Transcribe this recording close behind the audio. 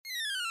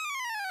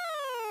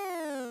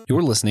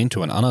You're listening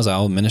to an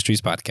Anazao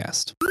Ministries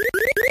podcast.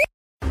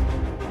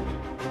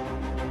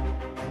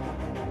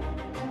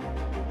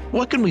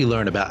 What can we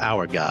learn about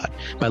our God?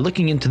 By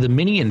looking into the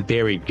many and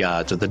varied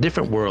gods of the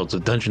different worlds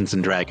of Dungeons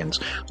 & Dragons.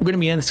 We're going to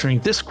be answering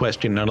this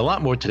question and a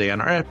lot more today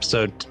on our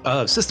episode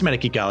of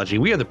Systematic Geekology.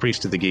 We are the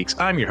Priest of the Geeks.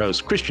 I'm your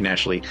host, Christian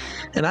Ashley,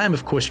 and I'm,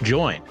 of course,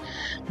 joined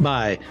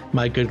by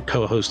my good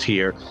co-host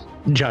here,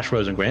 Josh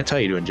Rosengrantz. How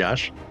you doing,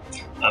 Josh?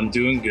 I'm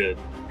doing good.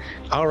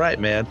 All right,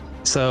 man.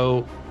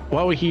 So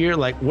while we're here,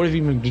 what have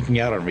you been geeking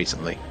out on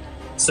recently?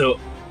 So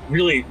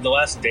really, the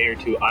last day or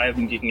two, I have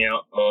been geeking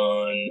out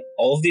on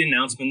all of the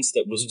announcements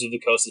that Wizards of the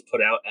Coast has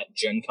put out at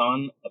Gen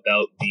Con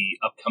about the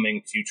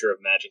upcoming future of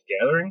Magic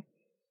Gathering.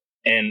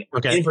 And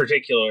in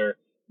particular,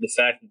 the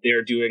fact that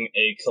they're doing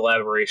a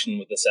collaboration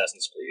with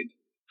Assassin's Creed.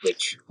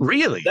 Which,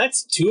 really?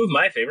 That's two of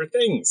my favorite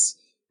things.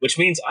 Which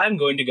means I'm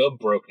going to go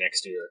broke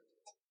next year.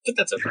 But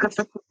that's okay.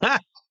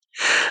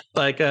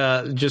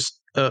 Just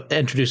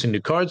introducing new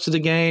cards to the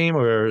game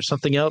or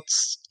something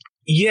else?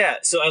 Yeah,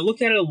 so I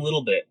looked at it a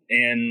little bit,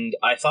 and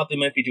I thought they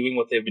might be doing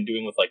what they've been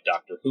doing with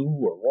Doctor Who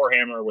or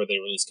Warhammer, where they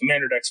release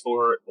Commander decks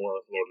for it, or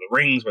Lord of the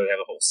Rings, where they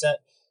have a whole set.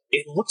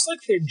 It looks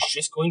like they're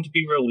just going to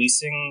be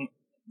releasing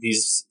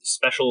these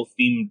special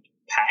themed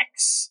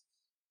packs.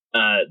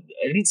 I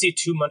didn't see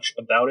too much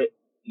about it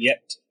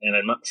yet, and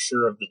I'm not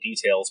sure of the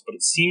details, but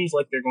it seems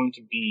like they're going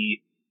to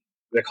be,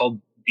 they're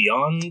called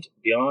Beyond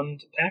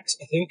packs,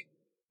 I think.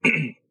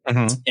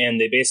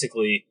 And they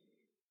basically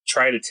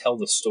try to tell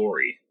the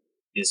story,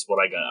 is what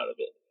I got out of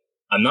it.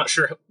 I'm not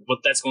sure what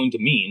that's going to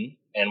mean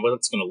and what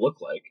it's going to look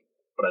like,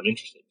 but I'm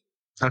interested.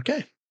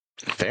 Okay,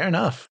 fair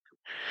enough.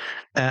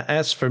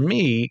 As for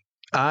me,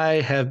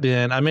 I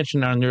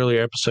mentioned on an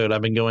earlier episode,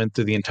 I've been going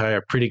through the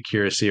entire Pretty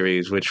Cure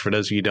series, which for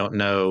those of you who don't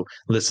know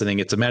listening,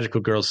 it's a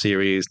Magical Girl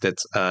series that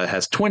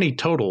has 20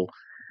 total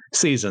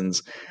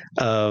seasons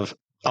of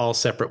all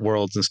separate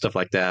worlds and stuff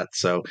like that.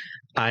 So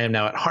I am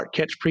now at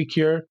Heartcatch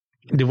Precure.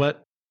 Do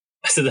what?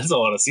 I said that's a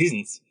lot of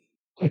seasons.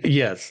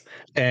 Yes.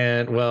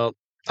 And well,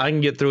 I can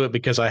get through it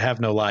because I have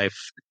no life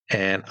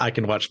and I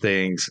can watch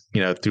things,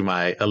 through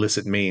my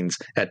illicit means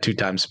at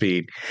 2x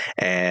speed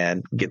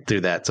and get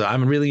through that. So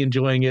I'm really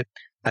enjoying it.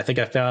 I think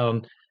I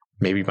found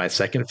maybe my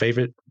second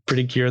favorite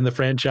Pretty Cure in the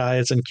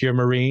franchise and Cure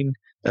Marine.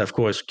 Of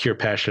course, Cure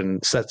Passion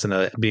sets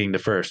in being the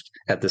first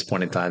at this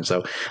point in time.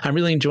 So I'm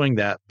really enjoying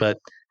that. But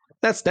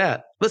that's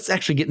that. Let's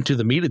actually get into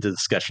the meat of the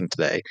discussion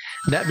today.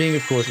 That being,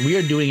 of course, we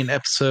are doing an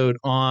episode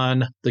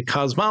on the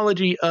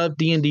cosmology of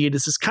D&D.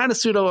 This is kind of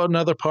pseudo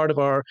another part of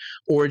our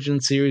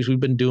origin series we've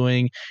been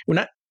doing. We're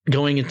not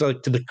going into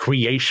to the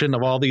creation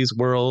of all these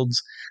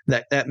worlds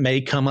that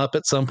may come up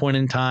at some point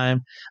in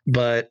time,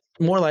 but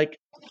more like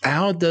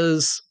how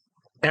does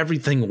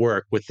everything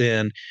work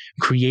within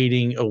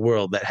creating a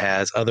world that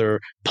has other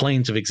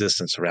planes of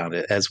existence around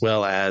it, as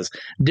well as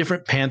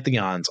different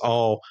pantheons,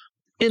 all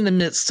in the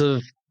midst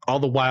of all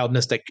the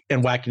wildness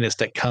and wackiness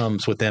that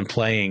comes within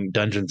playing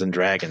Dungeons and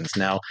Dragons.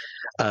 Now,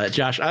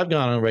 Josh, I've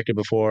gone on record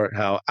before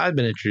how I've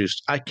been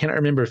introduced. I cannot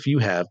remember if you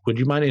have. Would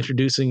you mind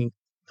explaining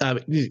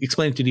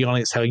to the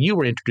audience how you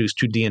were introduced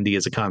to D&D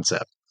as a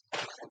concept?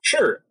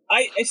 Sure.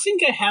 I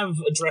think I have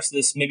addressed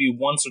this maybe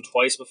once or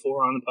twice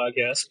before on the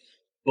podcast,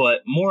 but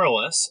more or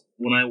less,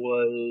 when I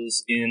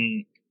was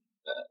in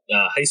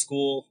high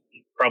school,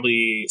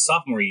 probably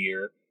sophomore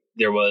year,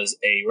 there was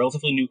a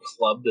relatively new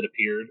club that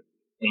appeared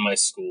in my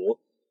school.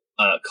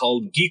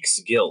 Called Geeks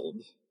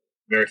Guild.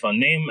 Very fun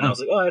name. And I was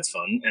like, oh, that's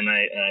fun. And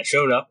I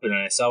showed up and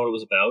I saw what it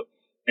was about.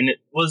 And it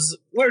was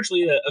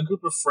largely a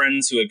group of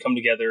friends who had come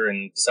together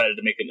and decided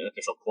to make it an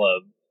official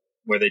club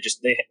where they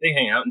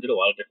hang out and did a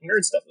lot of different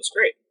nerd stuff. It was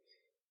great.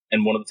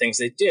 And one of the things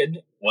they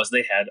did was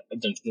they had a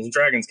Dungeons and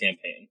Dragons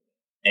campaign.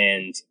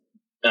 And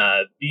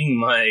being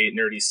my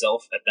nerdy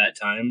self at that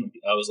time,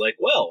 I was like,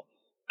 well,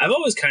 I've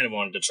always kind of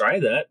wanted to try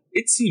that.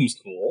 It seems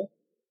cool.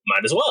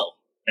 Might as well.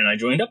 And I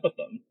joined up with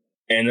them.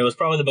 And it was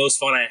probably the most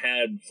fun I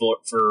had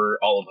for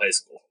all of high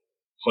school,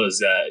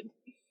 was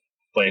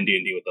playing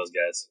D&D with those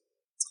guys.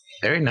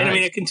 Very nice.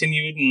 And I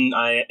continued, and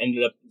I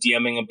ended up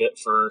DMing a bit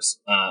for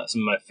some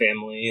of my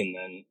family, and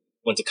then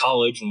went to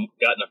college and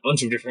got in a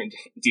bunch of different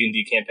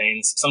D&D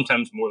campaigns,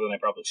 sometimes more than I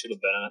probably should have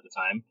been at the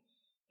time.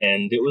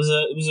 And it was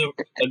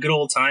a good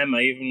old time.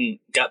 I even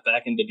got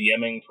back into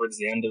DMing towards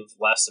the end of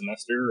last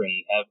semester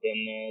and have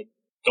been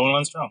going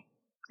on strong.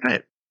 All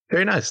right.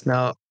 Very nice.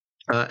 Now,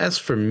 as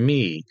for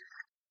me,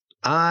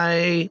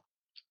 I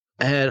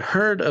had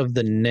heard of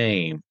the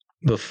name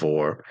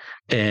before,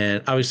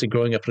 and obviously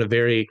growing up in a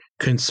very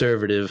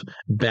conservative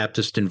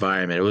Baptist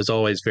environment, it was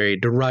always very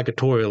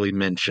derogatorily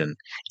mentioned,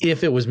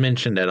 if it was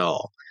mentioned at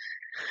all.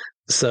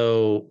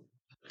 So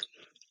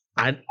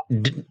I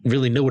didn't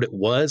really know what it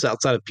was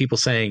outside of people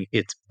saying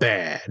it's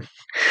bad.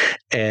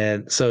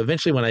 And so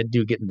eventually when I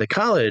do get into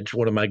college,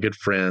 one of my good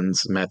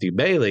friends, Matthew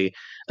Bailey,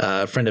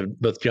 a friend of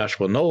both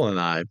Joshua Nolan and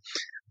I,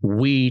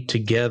 we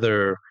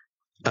together,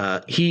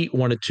 he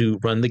wanted to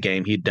run the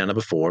game. He'd done it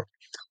before.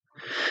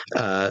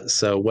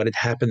 So what had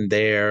happened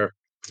there,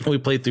 we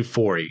played through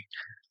 4E,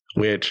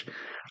 which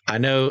I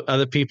know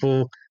other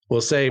people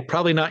will say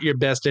probably not your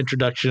best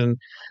introduction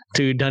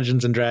to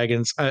Dungeons and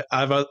Dragons.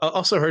 I've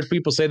also heard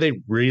people say they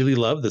really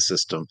love the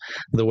system,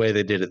 the way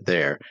they did it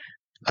there.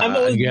 I've Do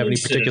always you been have any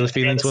interested in particular it.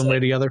 feelings one way or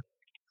the other?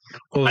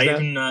 What was I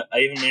that?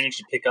 even managed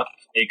to pick up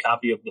a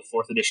copy of the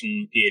 4th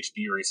edition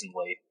PhD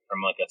recently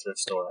from like a thrift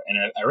store,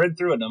 and I read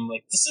through it, and I'm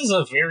like, this is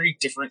a very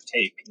different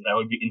take that I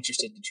would be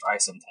interested to try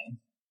sometime.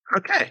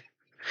 Okay.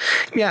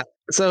 Yeah.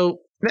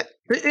 So that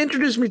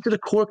introduced me to the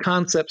core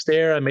concepts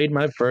there. I made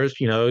my first,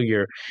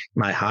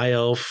 my high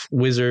elf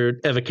wizard,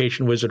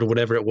 evocation wizard, or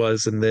whatever it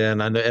was. And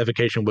then I know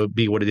evocation would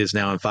be what it is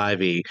now in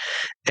 5e.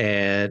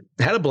 And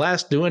had a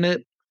blast doing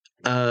it.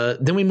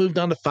 Then we moved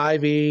on to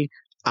 5e.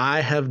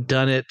 I have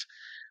done it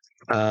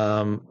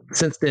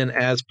since then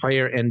as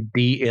player and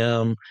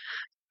DM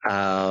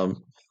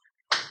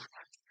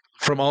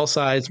from all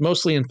sides.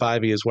 Mostly in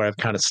 5e is where I've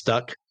kind of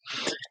stuck.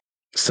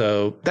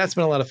 So that's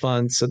been a lot of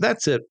fun. So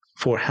that's it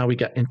for how we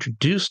got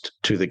introduced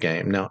to the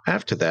game. Now,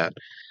 after that,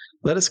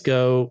 let us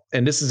go.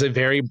 And this is a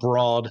very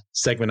broad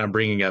segment I'm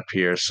bringing up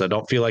here. So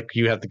don't feel like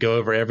you have to go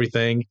over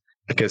everything,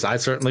 because I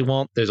certainly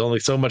won't. There's only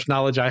so much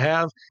knowledge I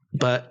have.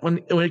 But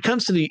when it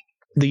comes to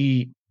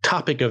the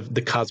topic of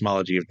the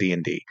cosmology of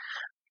D&D,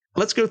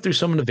 let's go through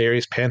some of the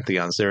various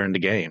pantheons that are in the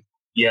game.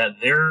 Yeah,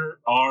 there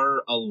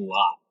are a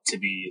lot, to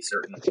be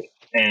certain.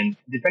 And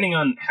depending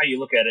on how you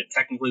look at it,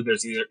 technically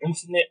there's either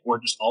infinite or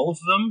just all of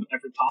them,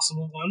 every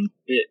possible one,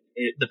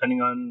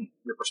 depending on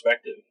your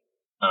perspective.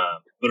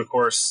 But of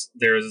course,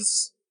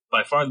 there's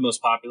by far the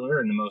most popular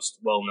and the most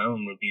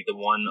well-known would be the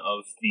one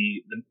of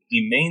the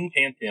main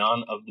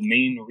pantheon of the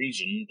main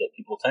region that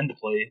people tend to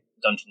play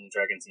Dungeons and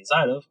Dragons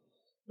inside of,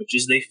 which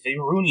is the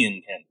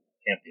Faerunian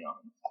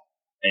pantheon.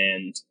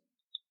 And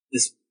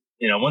this,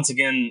 once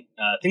again,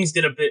 things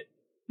get a bit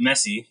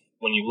messy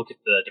when you look at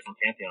the different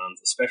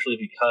pantheons, especially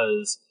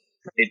because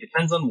it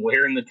depends on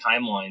where in the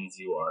timelines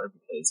you are.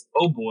 Because,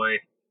 oh boy,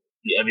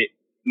 I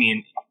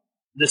mean,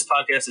 this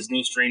podcast is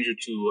no stranger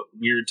to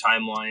weird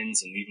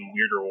timelines and even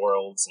weirder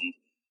worlds.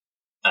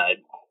 And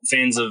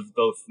fans of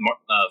both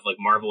like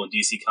Marvel and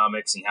DC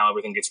comics and how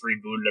everything gets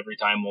rebooted every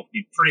time will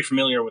be pretty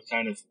familiar with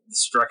kind of the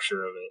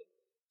structure of it.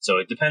 So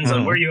it depends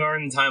on where you are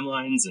in the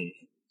timelines and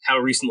how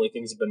recently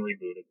things have been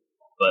rebooted.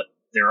 But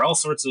there are all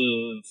sorts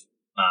of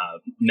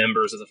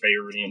members of the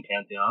Faerunian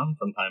pantheon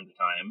from time to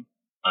time.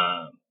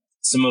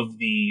 Some of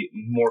the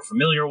more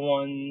familiar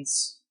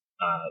ones,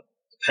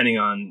 depending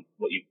on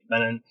what you've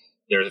been in,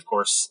 there's of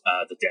course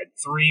the Dead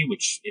 3,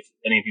 which if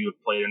any of you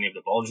have played any of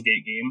the Baldur's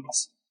Gate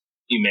games,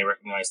 you may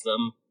recognize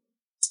them.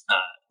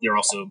 There are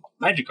also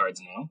magic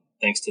cards now,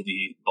 thanks to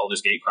the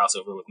Baldur's Gate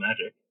crossover with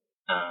magic.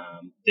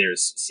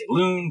 There's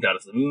Saloon,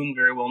 goddess of the moon,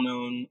 very well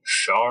known.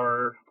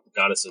 Shar,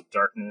 goddess of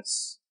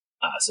darkness.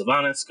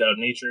 Sylvanas, god of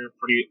nature,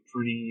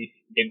 pretty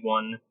big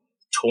one.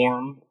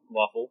 Torm,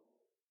 lawful.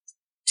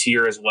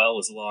 Tyr as well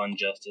is law and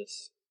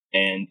justice.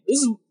 And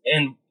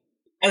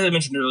as I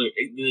mentioned earlier,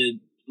 the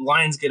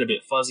lines get a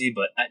bit fuzzy,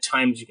 but at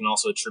times you can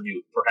also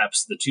attribute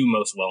perhaps the two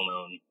most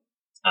well-known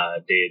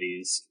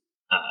deities,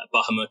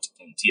 Bahamut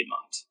and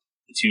Tiamat,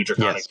 the two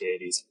draconic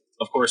deities.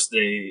 Of course,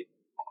 the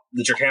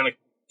draconic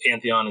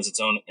pantheon is its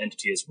own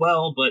entity as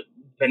well, but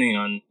depending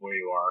on where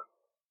you are,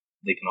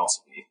 they can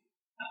also be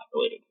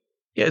related.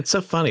 Yeah, it's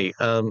so funny.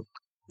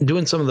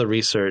 Doing some of the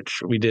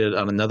research we did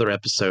on another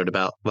episode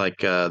about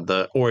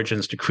the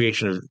origins to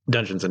creation of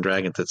Dungeons and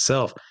Dragons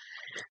itself,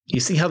 you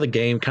see how the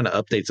game kind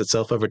of updates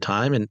itself over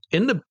time. And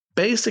in the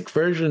basic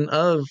version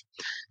of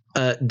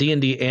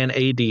D&D and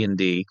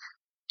AD&D,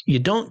 you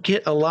don't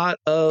get a lot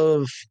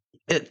of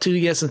it to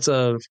the essence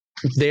of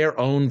their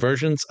own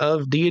versions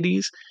of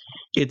deities.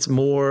 It's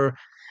more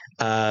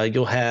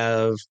you'll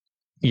have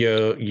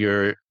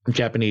your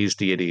Japanese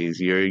deities,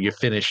 your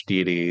Finnish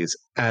deities,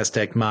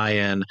 Aztec,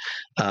 Mayan,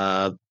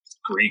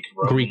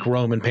 Greek,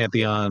 Roman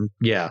pantheon,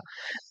 yeah.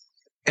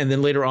 And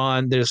then later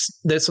on, there's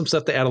some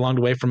stuff to add along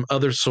the way from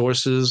other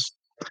sources,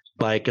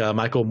 like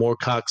Michael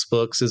Moorcock's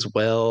books as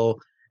well.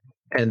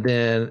 And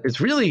then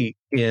it's really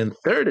in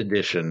 3rd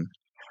edition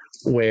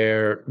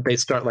where they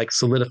start like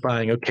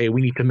solidifying, okay,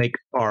 we need to make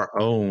our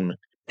own,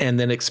 and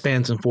then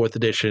expands in 4th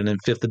edition,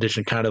 and 5th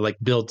edition kind of like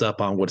builds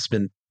up on what's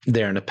been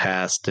there in the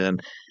past.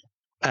 And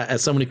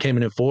as someone who came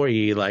in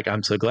 4E, like,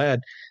 I'm so glad,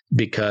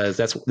 because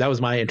that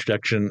was my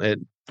introduction.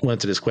 We'll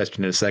answer this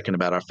question in a second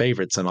about our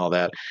favorites and all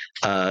that,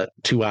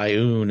 to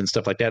Ioun and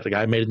stuff like that. Like,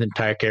 I made an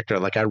entire character.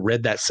 Like, I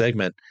read that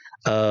segment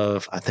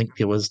of, I think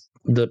it was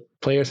the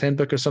Player's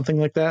Handbook or something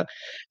like that.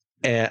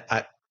 And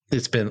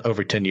it's been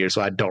over 10 years,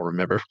 so I don't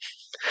remember.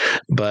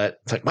 But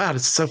it's like, wow,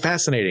 this is so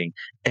fascinating.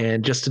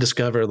 And just to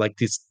discover like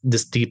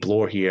this deep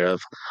lore here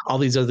of all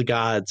these other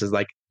gods, is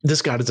like,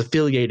 this god is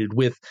affiliated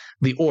with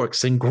the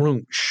orcs and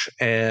Grunch.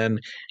 And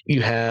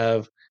you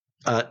have,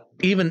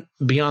 even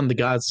beyond the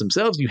gods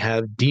themselves, you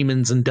have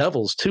demons and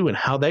devils too, and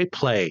how they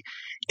play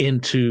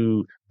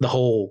into the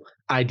whole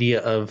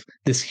idea of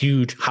this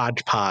huge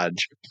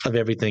hodgepodge of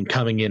everything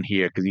coming in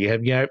here, because you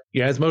have your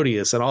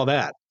Asmodeus and all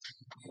that.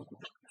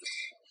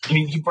 I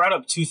mean, you brought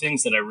up two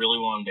things that I really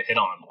wanted to hit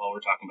on while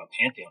we're talking about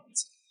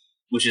pantheons,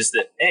 which is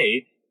that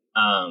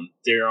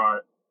there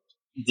are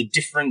the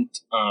different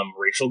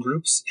racial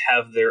groups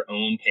have their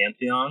own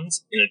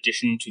pantheons in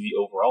addition to the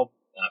overall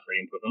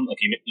creating equivalent. Like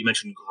you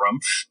mentioned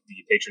Grumsh,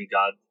 the patron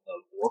god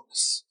of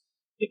orcs,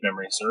 if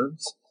memory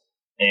serves.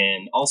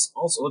 And all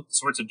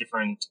sorts of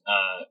different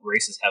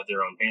races have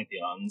their own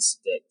pantheons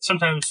that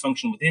sometimes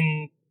function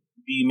within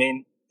the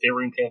main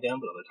favoring pantheon,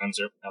 but other times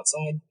they're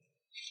outside.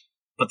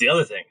 But the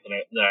other thing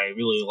that I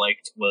really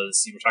liked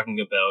was you were talking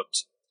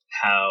about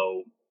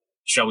how,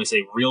 shall we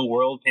say, real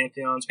world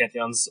pantheons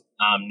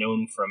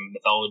known from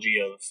mythology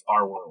of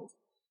our world.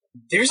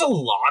 There's a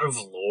lot of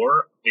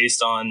lore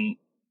based on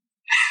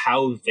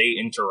how they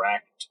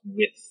interact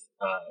with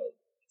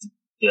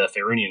the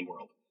Faerunian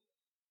world.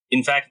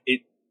 In fact,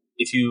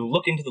 if you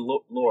look into the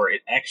lore,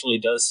 it actually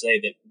does say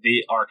that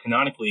they are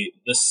canonically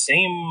the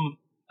same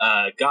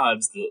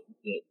gods that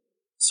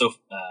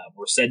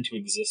were said to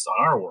exist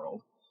on our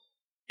world,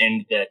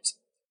 and that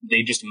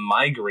they just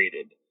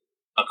migrated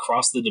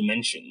across the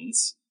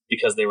dimensions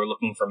because they were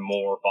looking for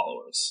more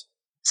followers.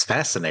 It's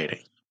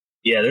fascinating.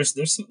 Yeah, there's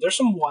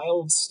some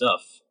wild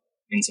stuff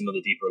in some of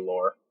the deeper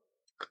lore.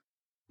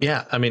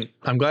 Yeah, I mean,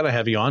 I'm glad I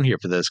have you on here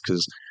for this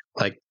because,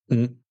 like,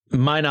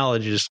 my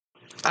knowledge is,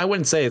 I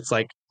wouldn't say it's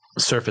like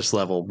surface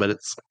level, but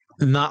it's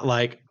not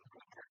like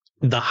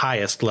the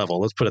highest level.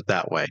 Let's put it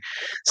that way.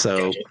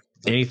 So Gotcha.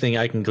 anything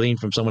I can glean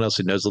from someone else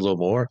who knows a little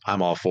more,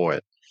 I'm all for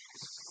it.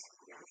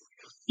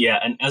 Yeah,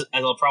 and as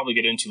I'll probably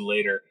get into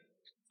later,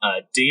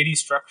 deity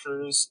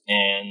structures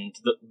and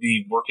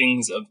the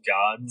workings of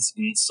gods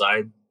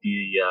inside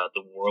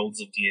the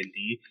worlds of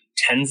D&D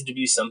tends to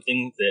be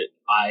something that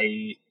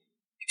I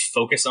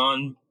focus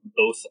on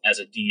both as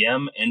a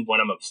DM and when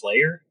I'm a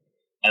player.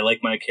 I like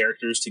my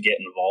characters to get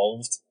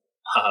involved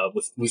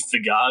with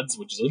the gods,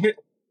 which is a bit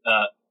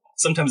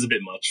sometimes a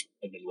bit much,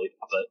 admittedly.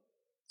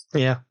 But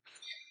yeah,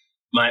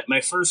 my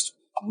first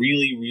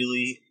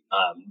really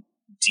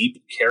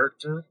deep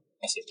character,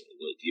 I say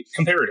really deep,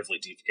 comparatively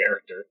deep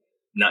character,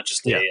 not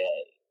just a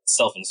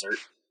self-insert,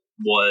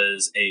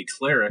 was a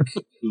cleric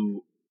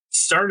who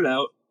started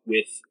out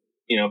with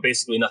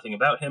basically nothing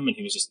about him, and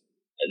he was just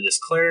this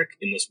cleric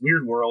in this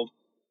weird world.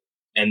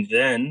 And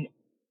then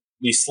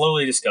we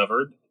slowly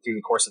discovered through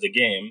the course of the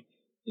game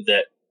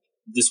that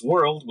this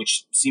world,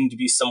 which seemed to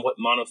be somewhat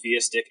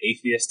monotheistic,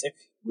 atheistic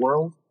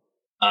world,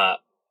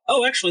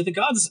 actually the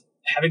gods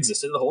have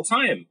existed the whole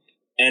time.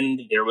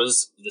 And there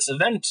was this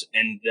event,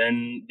 and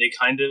then they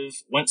kind of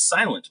went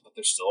silent, but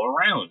they're still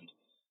around.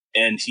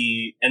 And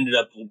he ended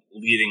up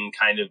leading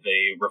kind of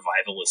a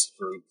revivalist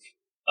group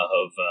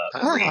of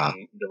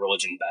bringing the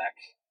religion back,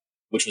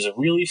 which was a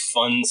really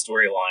fun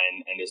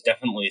storyline and has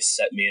definitely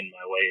set me in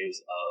my ways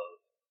of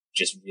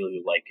just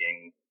really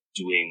liking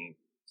doing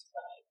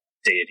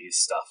deity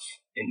stuff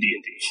in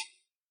D&D.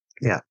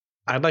 Yeah.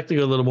 I'd like to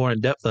go a little more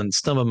in depth on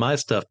some of my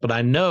stuff, but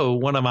I know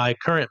one of my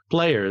current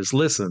players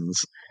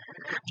listens.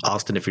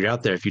 Austin, if you're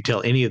out there, if you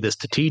tell any of this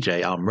to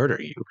TJ, I'll murder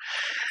you.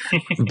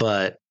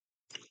 But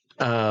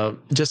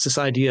just this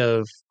idea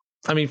of,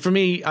 I mean, for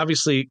me,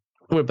 obviously,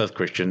 we're both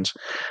Christians.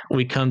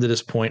 We come to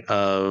this point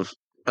of,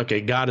 okay,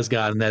 God is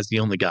God, and that's the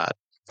only God.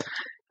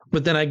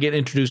 But then I get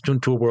introduced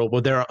into a world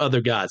where there are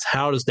other gods.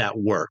 How does that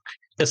work?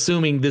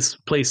 Assuming this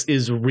place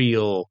is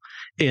real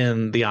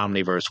in the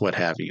Omniverse, what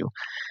have you.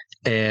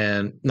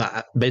 And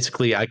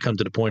basically, I come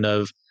to the point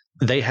of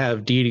they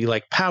have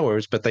deity-like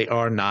powers, but they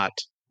are not.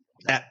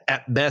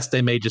 At best,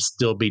 they may just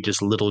still be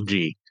just little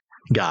g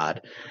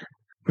God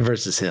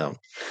versus him.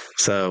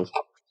 So,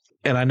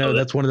 and I know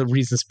that's one of the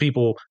reasons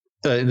people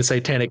in the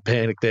Satanic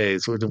Panic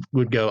days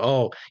would go,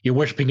 "Oh, you're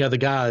worshiping other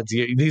gods.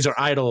 These are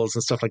idols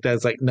and stuff like that."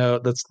 It's like, no,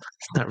 that's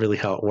not really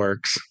how it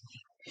works.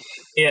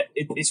 Yeah,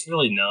 it's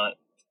really not.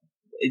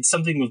 It's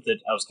something that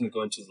I was going to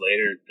go into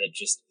later. That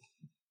just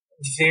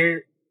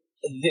they're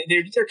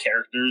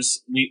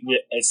characters.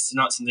 It's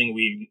not something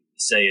we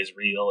say is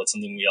real. It's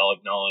something we all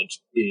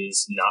acknowledge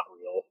is not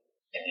real,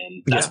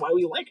 and that's why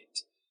we like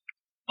it.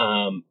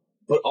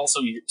 But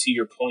also to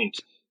your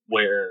point,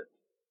 where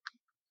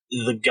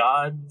the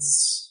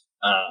gods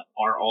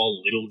are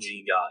all little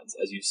g gods,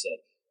 as you said,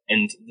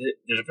 and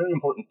there's a very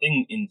important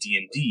thing in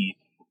D&D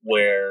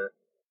where,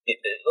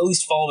 at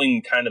least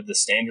following kind of the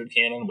standard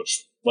canon,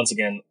 which once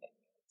again,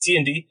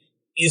 D&D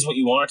is what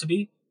you want it to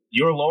be.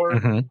 Your lore,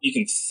 you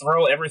can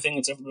throw everything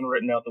that's ever been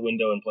written out the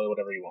window and play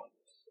whatever you want.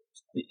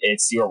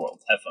 It's your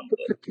world. Have fun with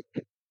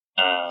it.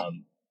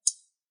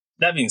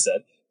 That being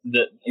said,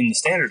 in the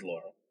standard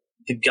lore,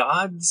 the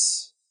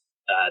gods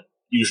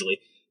usually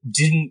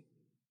didn't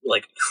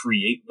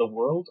create the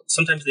world.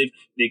 Sometimes they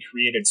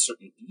created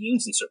certain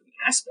beings and certain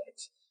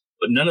aspects,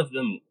 but none of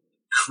them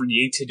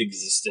created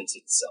existence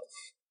itself.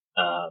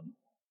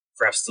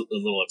 Perhaps a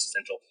little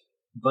existential,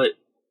 but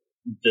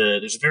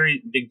there's a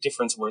very big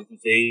difference where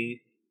the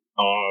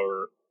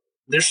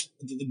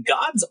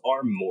gods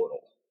are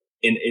mortal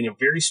in a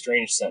very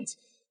strange sense,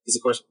 because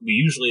of course we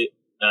usually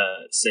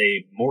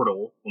say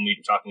mortal when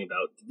we're talking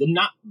about the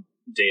not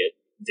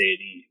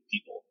deity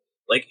people,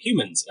 like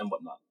humans and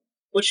whatnot,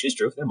 which is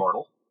true, they're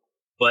mortal.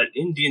 But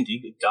in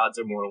D&D, gods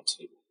are mortal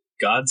too.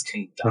 Gods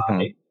can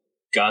die.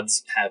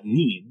 Gods have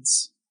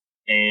needs.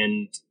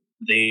 and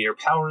their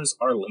powers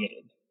are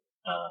limited.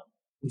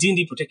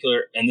 D&D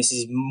particular, and this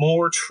is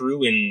more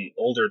true in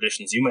older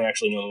editions, you might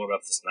actually know more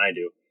about this than I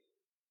do,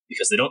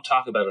 because they don't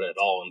talk about it at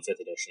all in 5th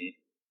edition,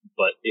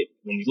 but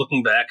when you're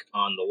looking back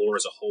on the lore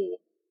as a whole,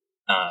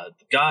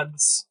 the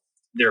gods,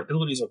 their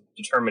abilities are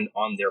determined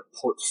on their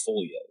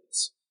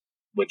portfolios,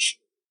 which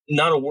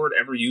not a word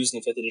ever used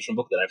in the 5th edition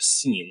book that I've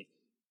seen,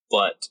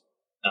 but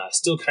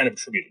still kind of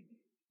attributed,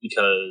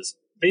 because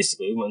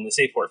basically when they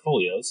say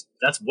portfolios,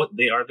 that's what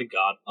they are the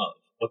god of,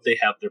 what they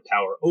have their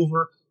power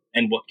over,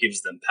 and what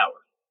gives them power.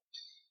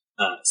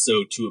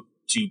 So to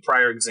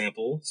prior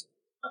examples,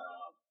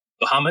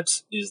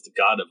 Bahamut is the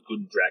god of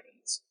good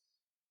dragons,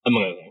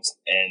 among other things,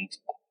 and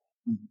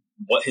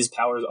what his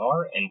powers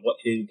are and what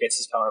he gets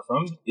his power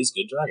from is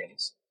good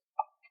dragons.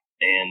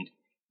 And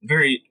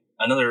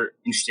another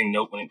interesting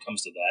note when it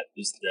comes to that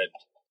is that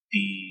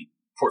the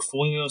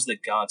portfolios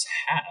that gods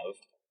have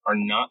are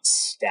not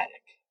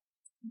static.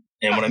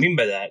 And what I mean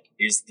by that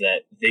is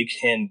that they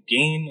can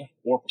gain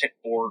or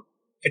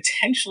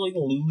potentially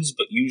lose,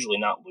 but usually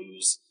not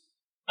lose,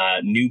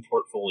 new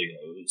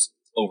portfolios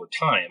over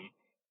time,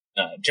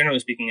 generally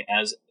speaking,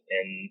 as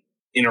an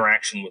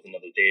interaction with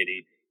another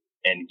deity,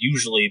 and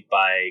usually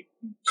by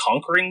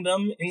conquering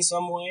them in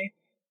some way,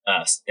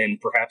 and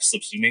perhaps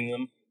subsuming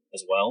them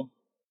as well.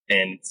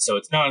 And so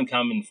it's not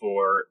uncommon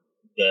for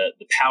the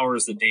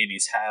powers that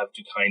deities have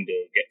to kind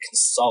of get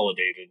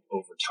consolidated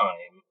over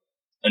time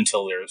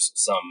until there's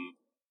some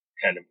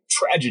kind of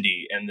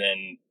tragedy, and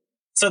then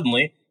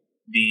suddenly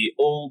the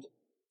old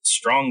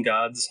strong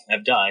gods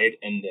have died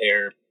and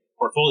their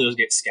portfolios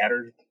get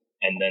scattered,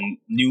 and then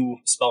new,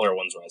 smaller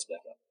ones rise back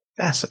up.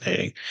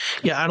 Fascinating.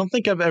 Yeah, I don't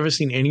think I've ever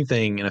seen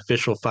anything in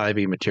official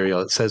 5e material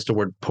that says the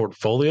word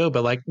portfolio,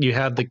 but like you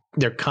have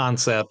their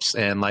concepts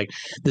and like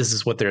this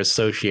is what they're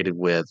associated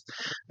with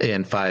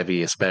in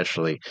 5e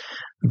especially.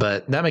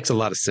 But that makes a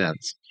lot of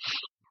sense.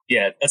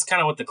 Yeah, that's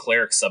kind of what the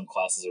cleric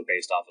subclasses are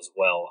based off as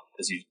well,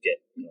 because you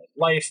get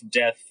life,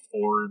 death,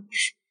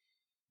 forge,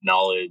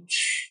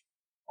 knowledge,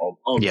 all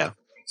yeah.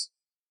 things.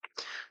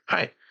 All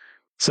right.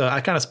 So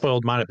I kind of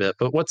spoiled mine a bit,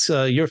 but what's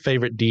your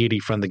favorite deity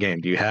from the game?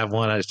 Do you have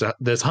one?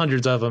 There's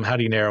hundreds of them. How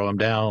do you narrow them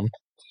down?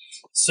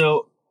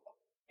 So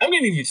I'm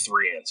going to give you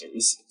 3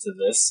 answers to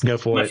this. Go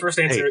for it. My first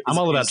answer I'm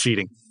all about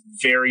cheating.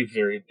 Very,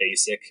 very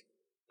basic.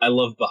 I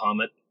love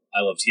Bahamut.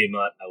 I love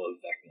Tiamat. I love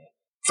Vecna.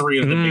 3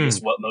 of the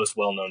biggest, most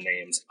well-known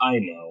names. I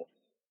know,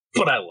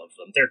 but I love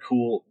them. They're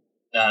cool.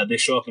 They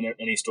show up in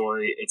any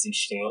story. It's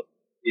interesting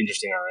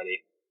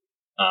already.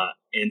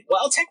 And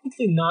while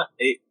technically not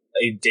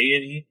a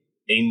deity,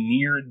 a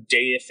near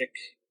deific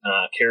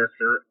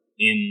character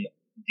in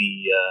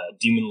the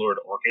Demon Lord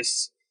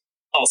Orcus,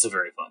 also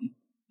very fun.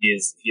 He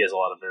has a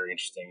lot of very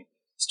interesting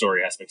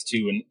story aspects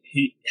too, and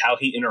how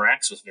he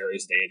interacts with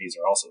various deities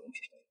are also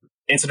interesting.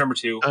 Answer number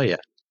 2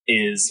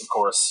 is, of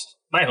course,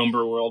 my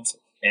homebrew world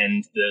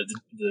and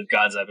the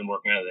gods I've been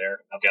working out of there.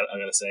 I've got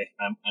to say,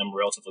 I'm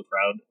relatively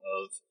proud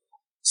of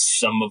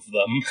some of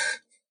them.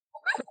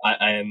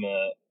 I am.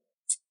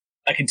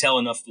 I can tell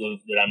enough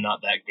that I'm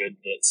not that good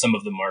that some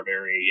of them are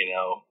very,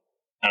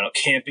 I don't know,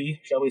 campy,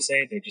 shall we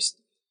say. They're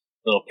just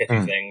little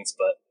pithy things,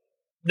 but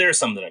there are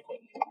some that I quite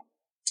enjoy.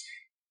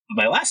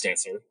 My last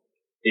answer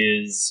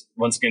is,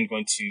 once again,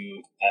 going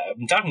to... I've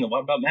been talking a lot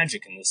about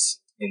magic in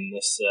this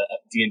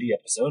D&D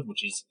episode,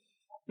 which is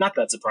not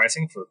that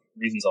surprising for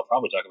reasons I'll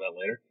probably talk about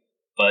later,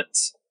 but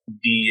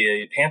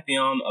the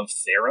pantheon of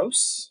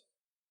Theros.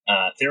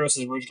 Theros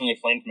is originally a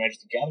flame from Magic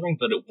the Gathering,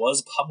 but it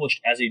was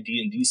published as a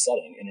D&D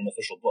setting in an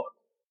official book.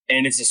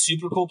 And it's a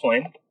super cool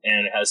plane,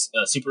 and it has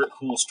a super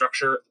cool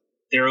structure.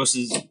 Theros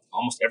is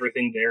almost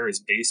everything there is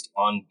based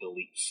on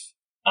belief.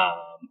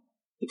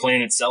 The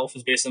plane itself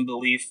is based on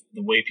belief.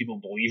 The way people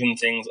believe in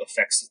things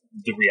affects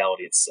the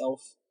reality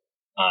itself.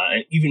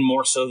 And even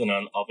more so than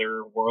on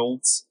other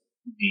worlds,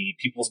 the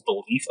people's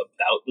belief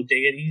about the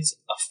deities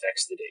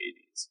affects the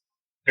deities.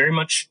 Very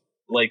much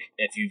like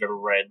if you've ever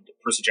read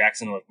Percy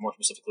Jackson, or more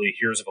specifically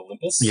Heroes of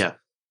Olympus,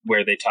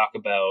 where they talk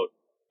about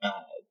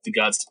the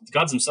gods. The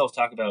gods themselves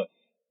talk about,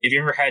 if you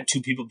ever had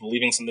 2 people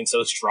believing something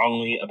so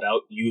strongly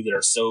about you that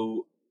are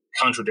so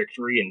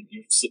contradictory, and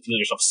you feel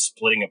yourself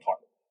splitting apart.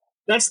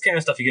 That's the kind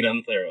of stuff you get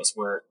on Theros,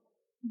 where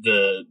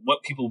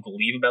what people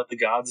believe about the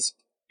gods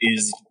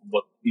is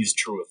what is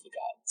true of the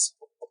gods,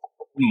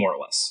 more or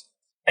less,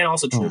 and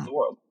also true of the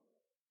world.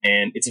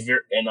 And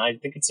I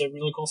think it's a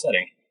really cool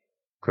setting.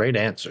 Great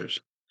answers.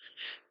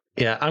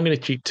 Yeah, I'm going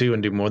to cheat too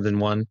and do more than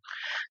one.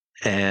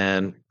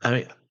 And I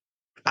mean,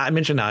 I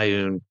mentioned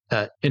Ayun,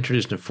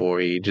 introduced in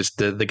 4E, just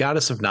the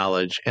goddess of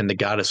knowledge and the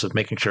goddess of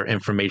making sure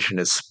information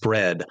is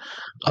spread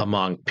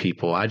among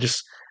people.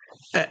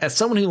 As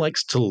someone who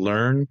likes to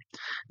learn,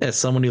 as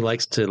someone who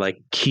likes to like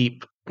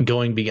keep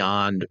going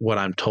beyond what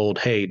I'm told,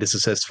 hey, this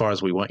is as far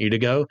as we want you to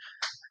go,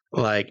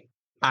 like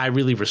I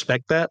really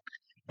respect that.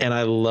 And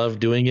I love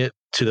doing it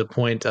to the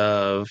point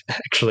of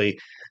actually,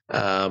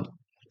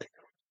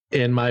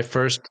 in my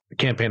first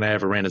campaign I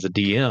ever ran as a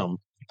DM,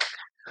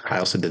 I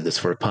also did this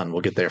for a pun.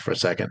 We'll get there for a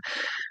second.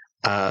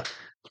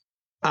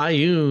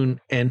 Ayun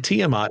and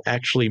Tiamat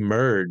actually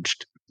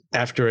merged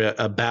after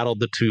a battle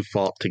the two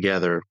fought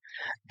together.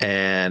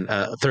 And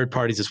third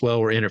parties as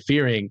well were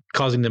interfering,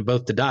 causing them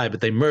both to die.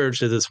 But they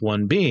merged as this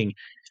one being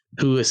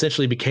who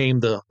essentially became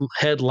the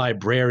head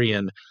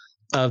librarian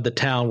of the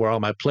town where all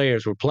my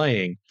players were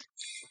playing,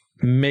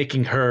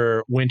 making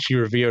her, when she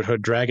revealed her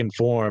dragon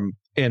form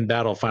in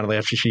battle, finally,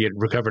 after she had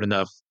recovered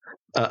enough,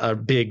 a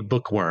big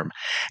bookworm.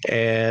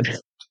 And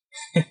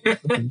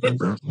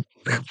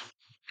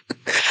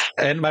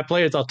and my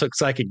players all took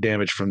psychic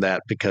damage from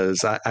that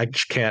because I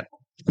just can't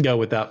go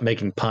without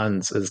making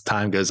puns as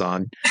time goes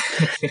on.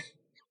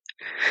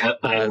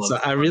 So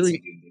I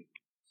really,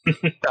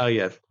 oh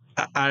yeah,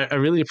 I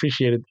really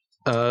appreciated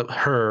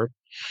her.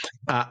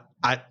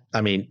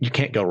 I mean, you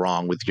can't go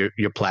wrong with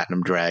your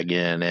Platinum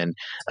Dragon and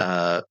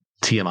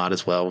Tiamat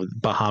as well.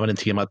 Bahamut and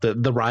Tiamat,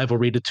 the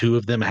rivalry the two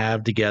of them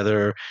have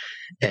together,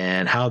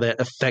 and how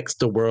that affects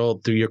the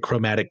world through your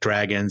chromatic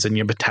dragons and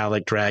your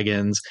metallic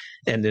dragons,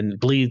 and then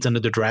bleeds into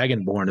the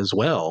Dragonborn as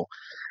well,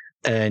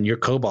 and your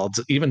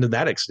kobolds, even to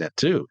that extent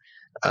too.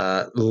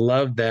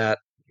 Love that.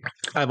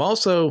 I've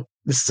also,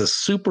 this is a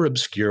super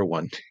obscure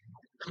one,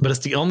 but it's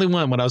the only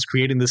one when I was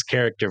creating this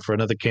character for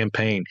another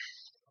campaign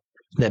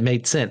that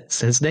made sense.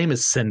 His name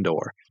is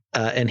Sindor,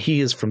 and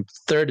he is from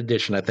third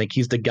edition. I think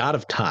he's the god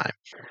of time.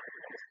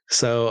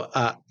 So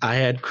I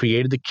had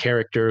created the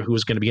character who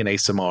was going to be an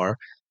ASMR,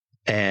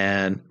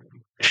 and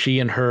she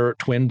and her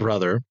twin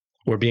brother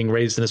were being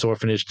raised in this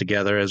orphanage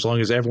together, as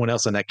long as everyone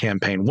else in that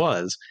campaign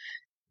was,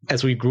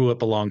 as we grew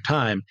up a long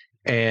time.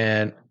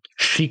 And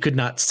she could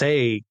not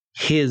say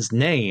his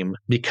name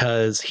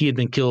because he had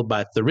been killed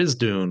by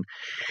Tharizdun,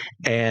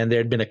 and there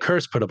had been a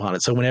curse put upon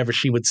it. So whenever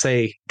she would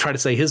try to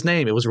say his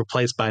name, it was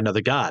replaced by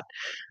another god.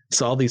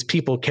 So all these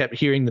people kept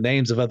hearing the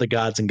names of other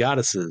gods and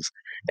goddesses.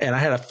 And I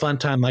had a fun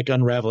time like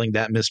unraveling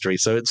that mystery.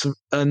 So it's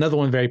another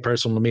one very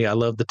personal to me. I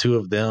love the two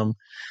of them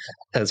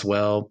as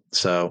well.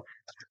 So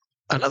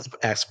another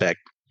aspect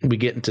we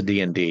get into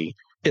D&D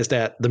is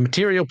that the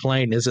material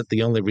plane isn't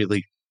the only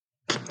really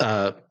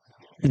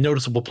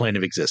noticeable plane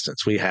of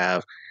existence. We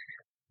have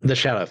the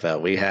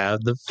Shadowfell, we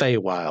have the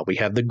Feywild, we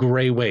have the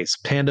Grey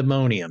Waste,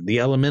 Pandemonium, the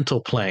Elemental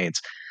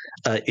Planes,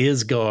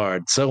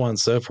 Isgard, so on and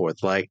so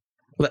forth. Like,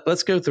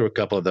 let's go through a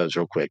couple of those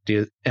real quick. Do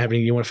you have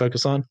any you want to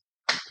focus on?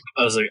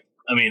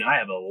 I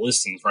have a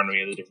list in front of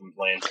me of the different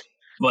planes,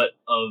 but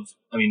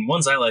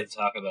ones I like to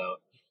talk about.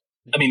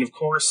 Of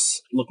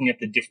course, looking at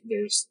the different,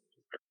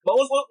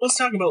 let's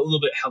talk about a little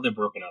bit how they're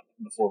broken up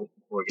before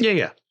we get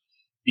Yeah.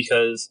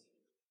 Because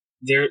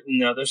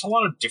there's a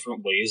lot of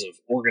different ways of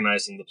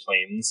organizing the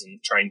planes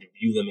and trying to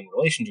view them in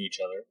relation to each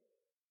other.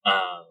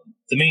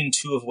 The main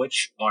two of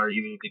which are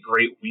either the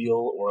Great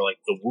Wheel or like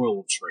the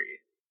World Tree.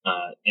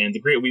 And the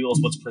Great Wheel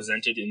is what's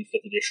presented in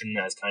 5th edition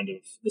as kind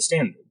of the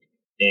standard.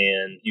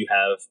 And you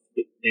have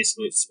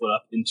basically it's split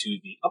up into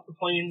the upper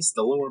planes,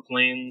 the lower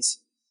planes,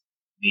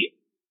 the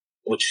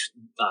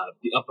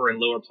upper and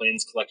lower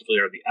planes collectively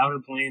are the outer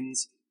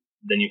planes.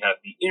 Then you have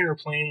the inner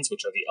planes,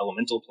 which are the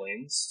elemental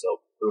planes, so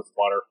earth,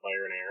 water,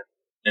 fire, and air.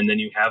 And then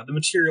you have the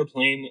material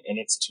plane and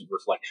its two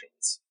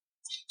reflections.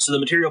 So the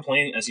material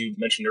plane, as you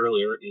mentioned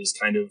earlier, is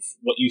kind of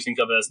what you think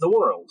of as the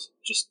world,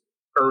 just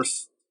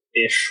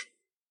Earth-ish.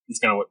 It's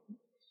kind of what.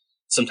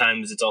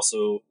 Sometimes it's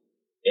also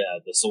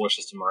the solar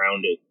system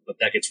around it, but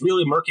that gets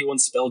really murky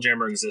once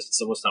Spelljammer exists,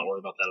 so let's not worry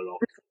about that at all.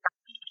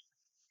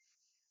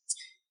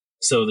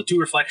 So the two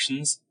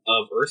reflections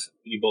of Earth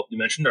you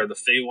mentioned are the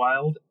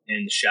Feywild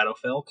and the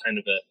Shadowfell, kind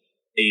of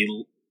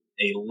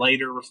a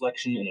lighter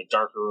reflection and a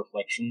darker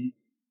reflection,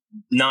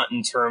 not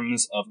in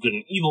terms of good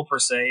and evil per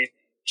se,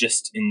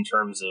 just in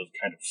terms of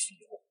kind of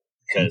feel.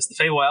 Because the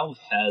Feywild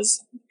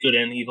has good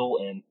and evil,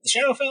 and the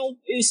Shadowfell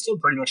is still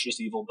pretty much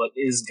just evil, but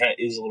is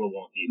a little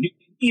wonky.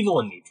 Evil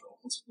and neutral,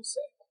 let's say.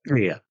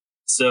 Yeah.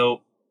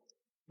 So,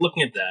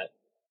 looking at that,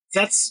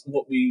 that's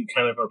what we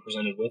kind of are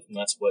presented with, and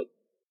that's what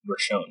we're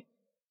shown.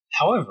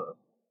 However,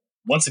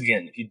 once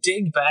again, if you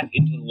dig back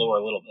into the lore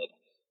a little bit,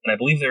 and I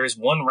believe there is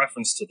one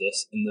reference to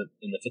this in the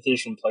 5th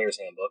edition Player's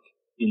Handbook,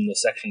 in the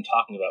section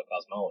talking about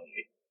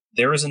cosmology,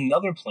 there is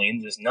another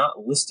plane that is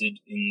not listed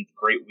in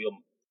Great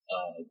Wheel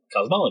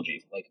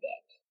cosmology like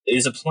that. It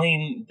is a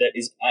plane that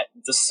is at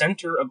the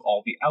center of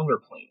all the outer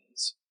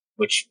planes,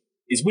 which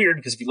is weird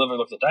because if you ever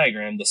look at the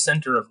diagram, the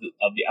center of the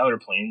outer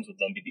planes would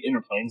then be the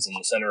inner planes, and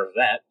the center of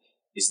that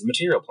is the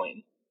material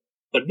plane.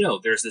 But no,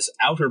 there's this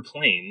outer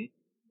plane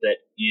that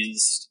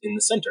is in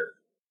the center.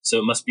 So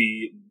it must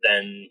be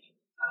then,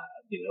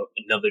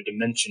 another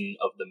dimension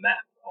of the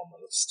map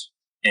almost.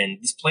 And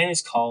this plane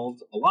is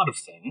called a lot of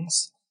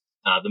things.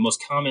 The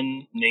most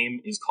common name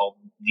is called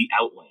the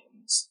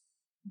Outlands.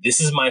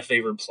 This is my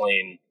favorite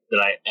plane that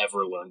I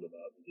ever learned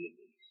about in D&D.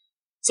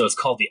 So it's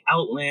called the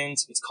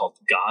Outlands. It's called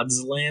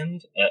God's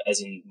Land, as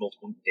in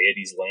multiple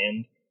deities'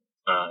 land.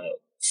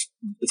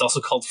 It's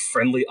also called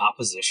Friendly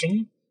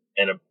Opposition,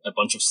 and a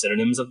bunch of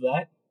synonyms of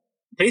that.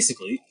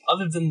 Basically,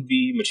 other than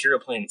the material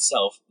plane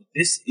itself,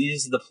 this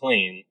is the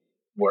plane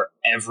where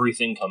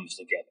everything comes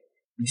together.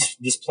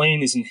 This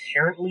plane is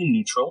inherently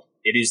neutral.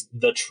 It is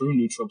the true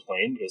neutral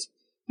plane because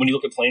when you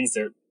look at planes,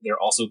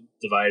 they're also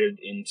divided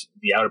into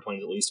the outer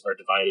planes, at least, are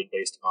divided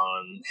based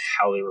on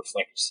how they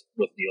reflect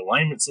with the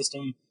alignment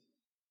system,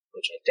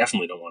 which I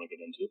definitely don't want to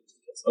get into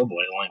because oh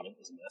boy, alignment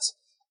is a mess.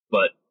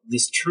 But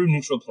this true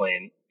neutral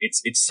plane,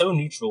 it's so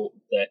neutral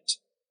that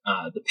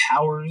the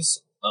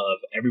powers of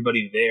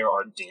everybody there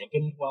are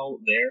dampened while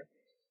there.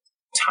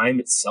 Time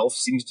itself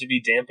seems to be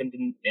dampened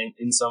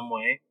in some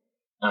way.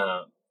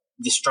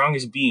 The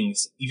strongest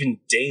beings,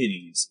 even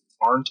deities,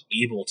 aren't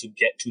able to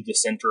get to the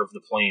center of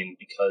the plane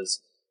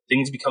because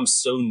things become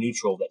so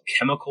neutral that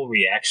chemical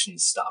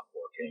reactions stop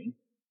working,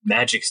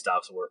 magic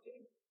stops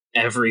working,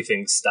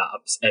 everything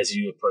stops as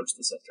you approach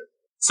the center.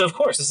 So, of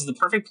course, this is the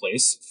perfect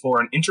place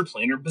for an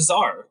interplanar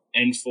bazaar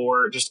and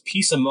for just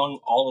peace among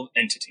all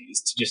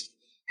entities, to just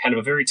kind of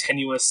a very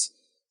tenuous.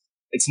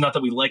 It's not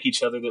that we like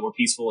each other, that we're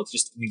peaceful. It's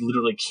just we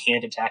literally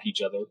can't attack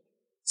each other.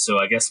 So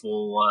I guess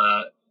we'll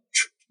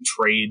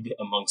trade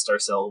amongst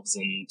ourselves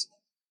and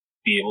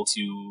be able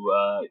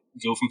to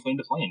go from plane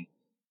to plane.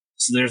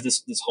 So there's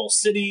this whole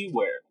city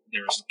where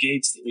there's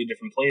gates that lead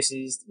different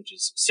places, which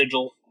is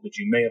Sigil, which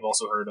you may have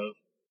also heard of.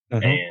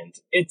 Mm-hmm. And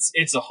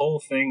it's a whole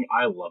thing.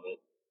 I love it.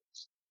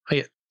 Oh,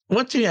 yeah.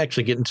 Once you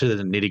actually get into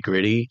the nitty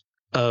gritty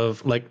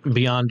of like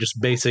beyond just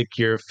basic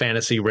your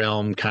fantasy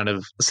realm kind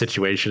of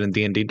situation in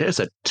D&D, there's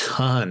a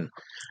ton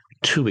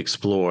to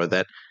explore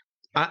that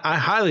I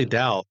highly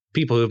doubt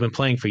people who've been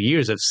playing for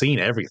years have seen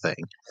everything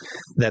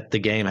that the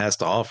game has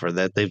to offer,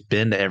 that they've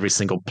been to every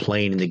single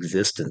plane in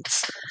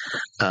existence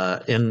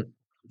in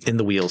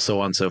the wheel, so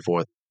on and so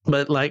forth.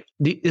 But like,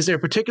 is there a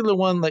particular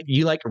one like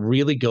you like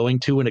really going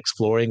to and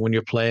exploring when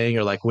you're playing,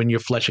 or like when you're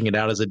fleshing it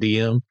out as a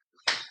DM?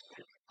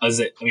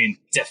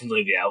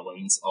 Definitely the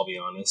Outlands, I'll be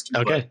honest.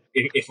 Okay.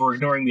 But if we're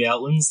ignoring the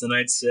Outlands, then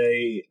I'd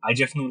say I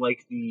definitely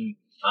like the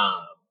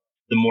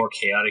more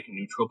chaotic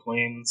neutral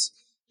planes.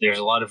 There's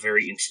a lot of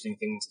very interesting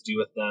things to do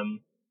with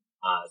them,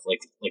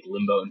 like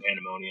Limbo and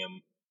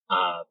Pandemonium.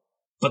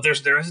 But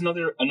there is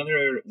another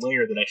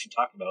layer that I should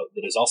talk about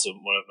that is also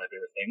one of my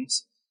favorite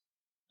things.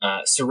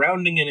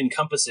 Surrounding and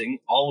encompassing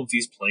all of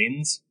these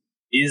planes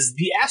is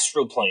the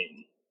astral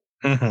plane.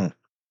 Mm-hmm.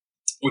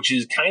 Which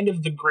is kind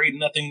of the great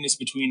nothingness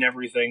between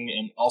everything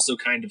and also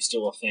kind of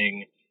still a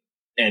thing.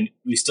 And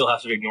we still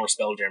have to ignore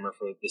Spelljammer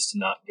for this to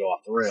not go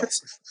off the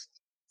rails.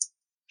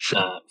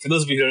 For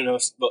those of you who don't know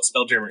what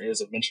Spelljammer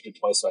is, I've mentioned it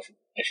twice, so I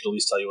should at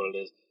least tell you what it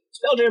is.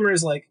 Spelljammer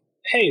is like,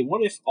 hey,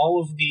 what if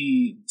all of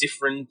the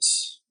different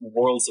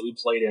worlds that we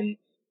played in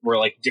were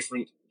like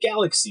different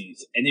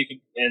galaxies,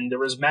 and there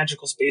was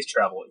magical space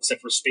travel,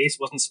 except for space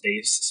wasn't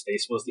space.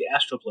 Space was the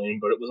astral plane,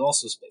 but it was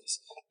also space.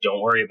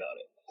 Don't worry about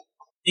it.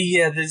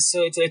 Yeah,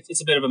 so it's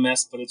a bit of a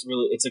mess, but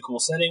it's a cool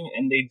setting,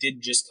 and they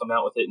did just come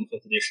out with it in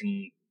 5th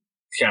edition,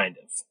 kind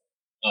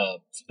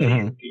of, a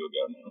year or two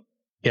ago now.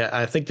 Yeah,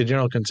 I think the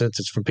general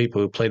consensus from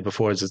people who played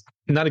before is it's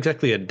not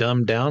exactly a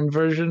dumbed down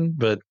version,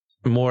 but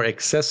more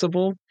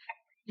accessible.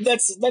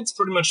 That's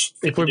pretty much,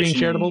 if we're being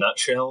charitable, in a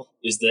nutshell,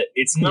 is that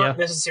it's not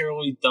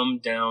necessarily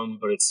dumbed down,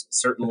 but it's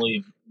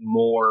certainly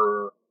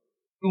more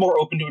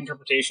open to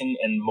interpretation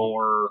and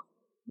more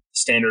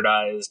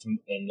standardized and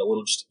a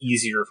little just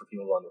easier for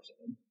people to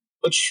understand,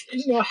 which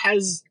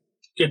has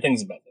good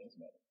things and bad things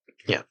about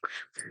it.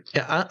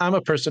 Yeah. I'm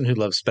a person who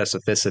loves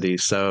specificity,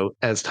 so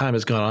as time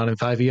has gone on in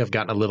 5e, I've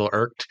gotten a little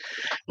irked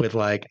with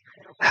like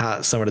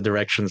how some of the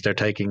directions they're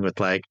taking with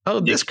like,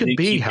 this could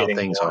be how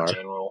things are.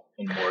 General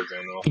and more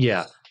general.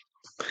 Yeah,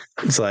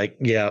 it's like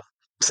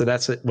so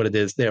that's what it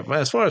is there.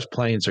 As far as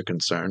planes are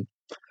concerned,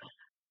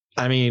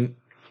 I mean,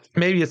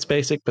 maybe it's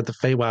basic, but the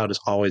Feywild has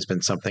always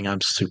been something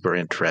I'm super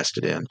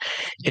interested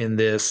in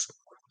this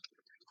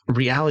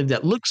reality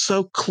that looks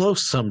so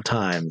close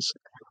sometimes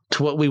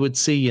to what we would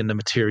see in the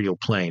material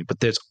plane, but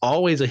there's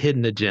always a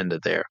hidden agenda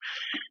there.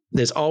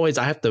 There's always,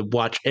 I have to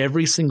watch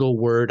every single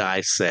word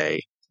I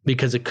say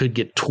because it could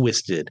get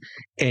twisted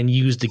and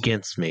used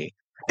against me,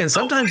 and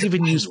sometimes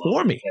even used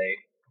for me.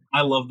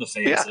 I love the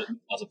Fae as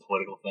a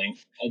political thing.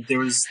 There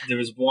was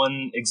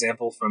one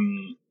example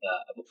from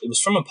it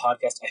was from a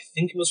podcast. I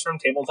think it was from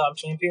Tabletop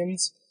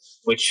Champions,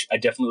 which I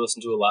definitely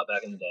listened to a lot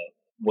back in the day,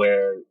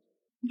 where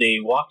they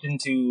walked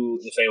into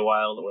the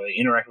Feywild, where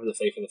they interacted with the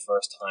Fae for the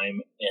first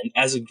time, and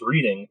as a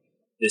greeting,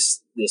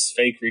 this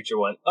Fae creature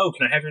went, "Oh,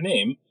 can I have your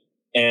name?"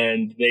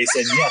 And they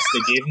said yes.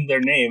 They gave them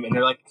their name, and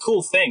they're like,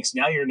 "Cool, thanks.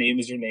 Now your name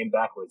is your name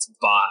backwards.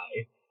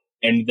 Bye."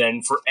 And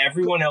then for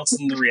everyone else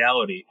in the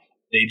reality,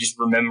 they just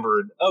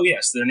remembered, oh,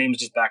 yes, their name is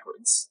just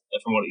backwards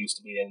from what it used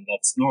to be, and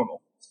that's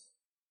normal.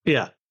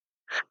 Yeah.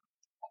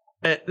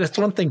 That's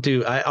one thing,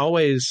 too. I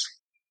always,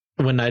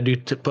 when I do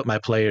put my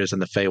players in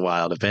the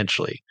Feywild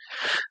eventually,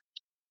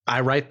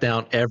 I write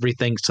down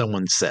everything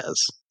someone says,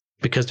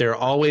 because there are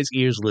always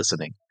ears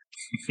listening.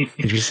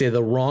 If you say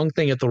the wrong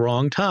thing at the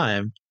wrong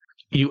time,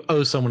 you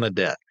owe someone a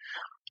debt,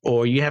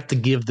 or you have to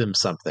give them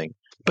something.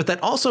 But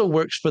that also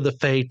works for the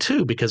Fae,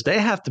 too, because they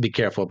have to be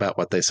careful about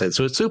what they say.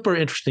 So it's super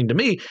interesting to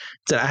me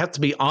that I have to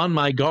be on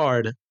my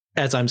guard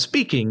as I'm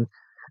speaking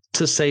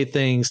to say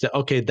things that,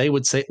 okay, they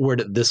would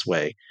word it this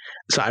way.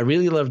 So I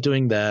really love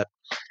doing that.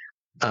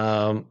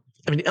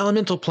 I mean,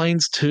 elemental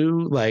planes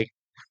too, like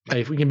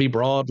if we can be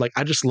broad, like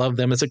I just love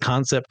them as a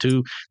concept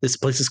too. This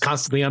place is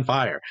constantly on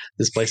fire.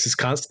 This place is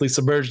constantly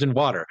submerged in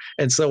water,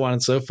 and so on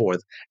and so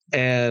forth.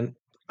 And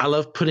I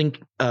love putting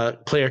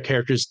player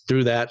characters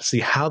through that, see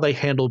how they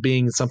handle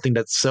being something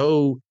that's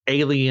so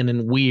alien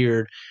and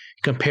weird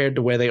compared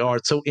to where they are.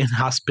 It's so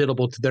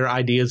inhospitable to their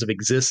ideas of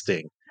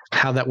existing.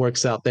 How that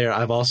works out there.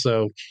 I've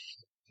also,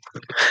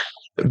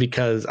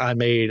 because I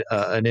made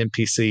an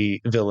NPC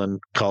villain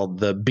called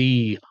the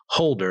Bee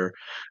Holder,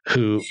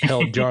 who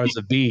held jars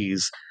of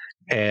bees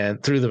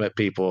and threw them at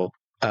people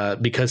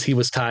because he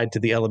was tied to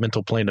the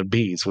elemental plane of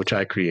bees, which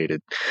I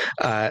created.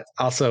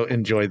 Also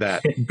enjoy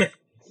that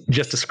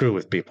just to screw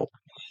with people.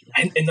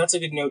 And that's a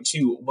good note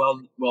too.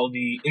 While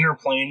the inner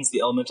planes,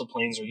 the elemental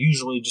planes, are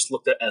usually just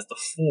looked at as the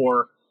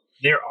floor,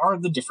 there are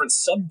the different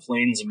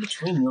subplanes in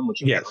between them,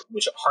 which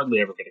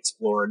hardly ever get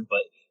explored. But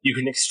you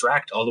can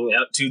extract all the way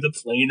out to the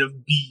plane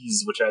of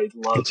bees, which I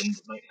love and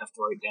might have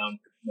to write down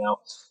now.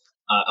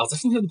 I'll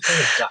definitely have the plane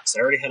of ducks. I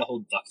already had a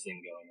whole duck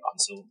thing going on,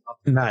 so I'll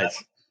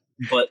nice.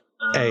 But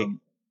hey,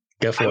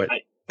 go for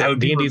it.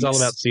 D&D's all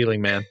about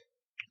stealing, man.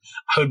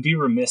 I would be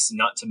remiss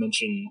not to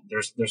mention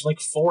there's like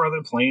 4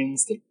 other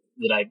planes that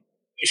I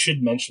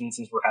should mention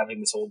since we're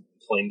having this whole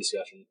plane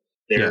discussion.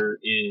 There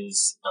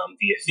is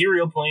the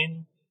ethereal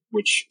plane,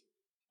 which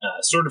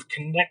sort of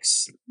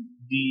connects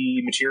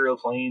the material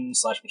plane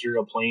 /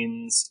 material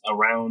planes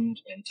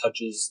around and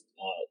touches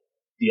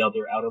the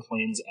other outer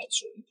planes at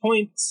certain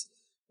points.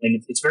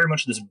 And it's very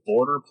much this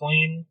border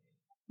plane,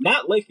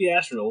 not like the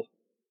astral,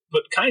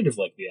 but kind of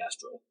like the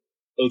astral,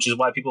 which is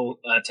why people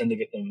tend to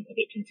get them a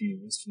bit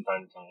confused from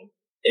time to time.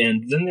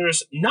 And then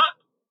there's not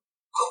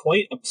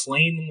quite a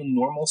plane in the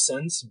normal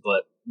sense,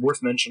 but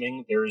worth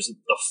mentioning, there's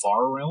the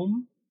Far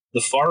Realm.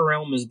 The Far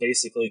Realm is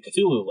basically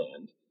Cthulhu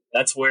land.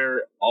 That's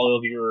where all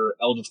of your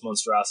eldritch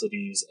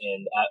monstrosities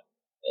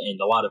and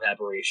a lot of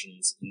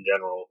aberrations in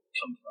general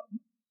come from.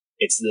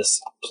 It's this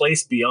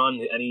place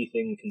beyond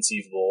anything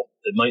conceivable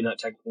that might not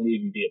technically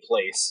even be a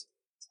place,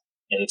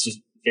 and it's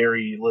just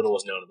very little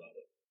is known about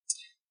it.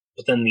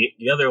 But then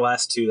the other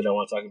last 2 that I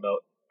want to talk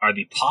about are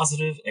the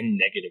positive and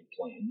negative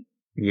plane.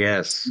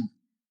 Yes.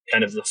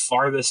 Kind of the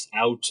farthest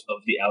out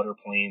of the outer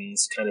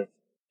planes, kind of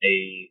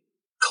a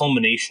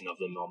culmination of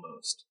them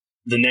almost.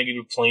 The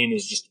negative plane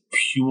is just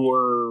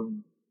pure,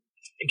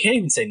 I can't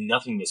even say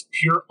nothingness,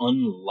 pure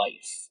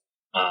unlife.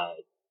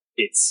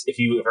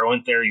 If I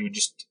went there, you would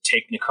just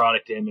take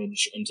necrotic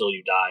damage until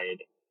you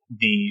died.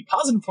 The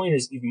positive plane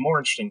is even more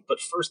interesting, but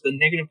first, the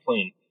negative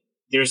plane.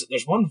 There's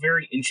one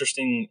very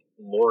interesting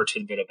lore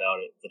tidbit about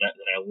it that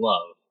I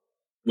love,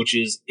 which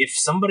is if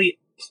somebody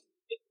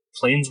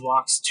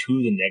planeswalks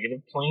to the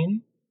negative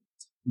plane,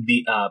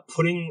 the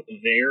putting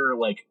their,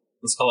 like,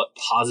 let's call it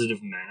positive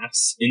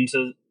mass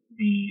into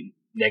the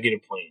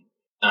negative plane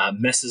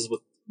messes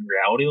with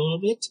reality a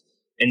little bit,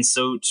 and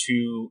so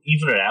to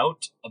even it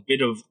out, a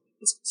bit of,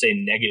 let's say,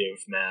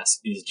 negative mass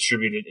is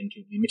distributed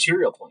into the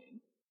material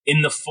plane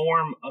in the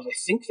form of, I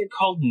think they're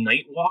called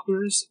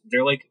Nightwalkers.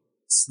 They're like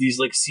these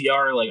like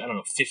CR, like, I don't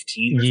know,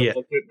 15 or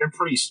something. They're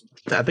pretty.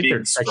 I think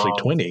they're actually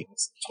 20.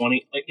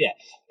 20, like,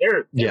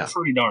 they're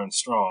pretty darn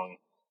strong.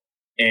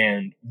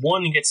 And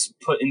one gets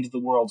put into the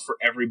world for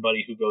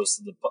everybody who goes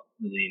to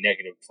the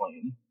negative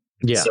plane.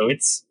 Yeah. So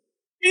it's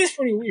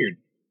pretty weird.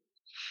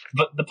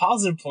 But the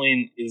positive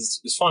plane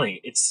is funny.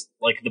 It's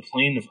like the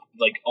plane of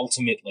like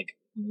ultimate like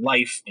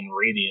life and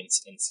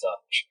radiance and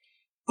such.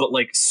 But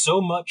like so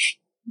much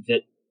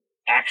that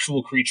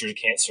actual creatures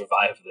can't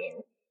survive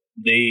there.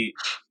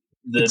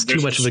 It's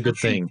too much of a good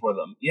thing for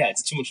them. Yeah,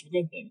 it's too much of a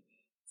good thing.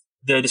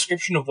 The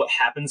description of what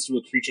happens to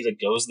a creature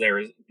that goes there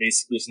is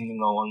basically something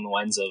along the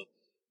lines of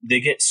they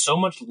get so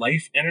much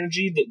life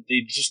energy that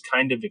they just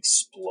kind of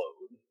explode.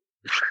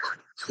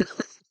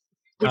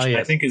 Which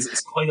I think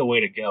is quite a way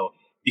to go,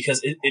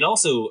 because it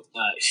also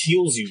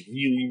heals you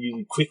really,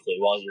 really quickly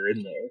while you're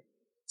in there.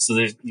 So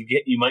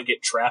you might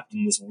get trapped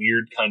in this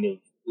weird kind of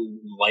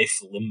life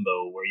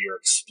limbo where you're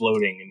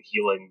exploding and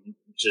healing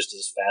just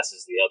as fast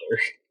as the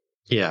other.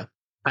 Yeah.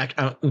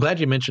 I'm glad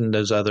you mentioned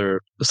those other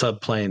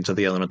subplanes of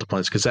the elemental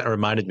planes, because that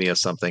reminded me of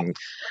something.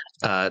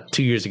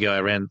 2 years ago, I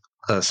ran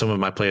some of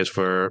my players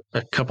for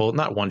a couple,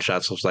 not one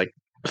shots, it was like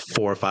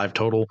 4 or 5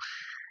 total,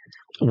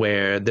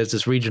 where there's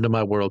this region of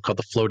my world called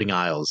the Floating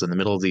Isles in the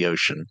middle of the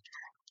ocean.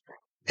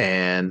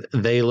 And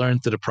they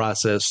learned through the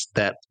process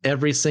that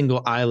every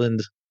single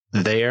island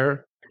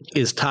there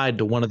is tied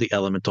to one of the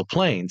elemental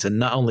planes. And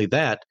not only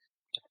that,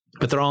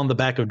 but they're all on the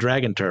back of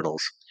dragon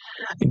turtles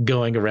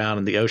going around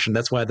in the ocean.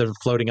 That's why they're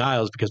floating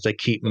isles, because they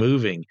keep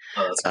moving.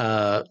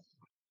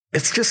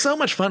 It's just so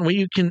much fun when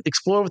you can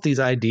explore with these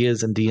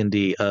ideas in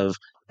D&D of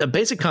the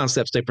basic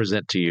concepts they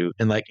present to you,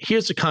 and like,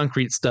 here's the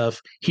concrete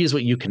stuff, here's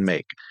what you can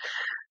make.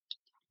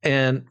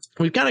 And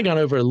we've kind of gone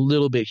over a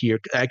little bit here.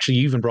 Actually,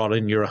 you even brought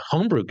in your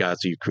homebrew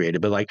gods that you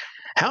created, but like,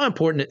 how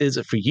important is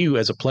it for you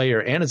as a player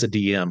and as a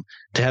DM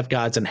to have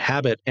gods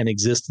inhabit and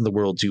exist in the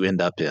worlds you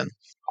end up in?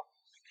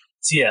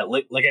 So yeah,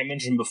 like I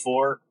mentioned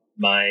before,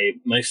 my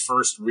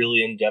first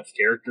really in-depth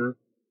character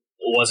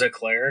was a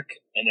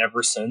cleric, and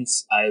ever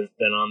since I've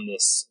been on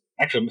this.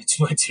 Actually,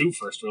 my two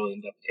first really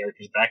in-depth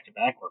characters back to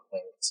back were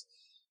clerics,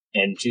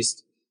 and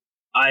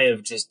I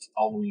have just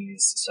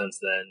always since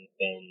then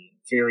been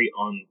very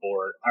on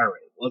board. All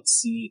right, let's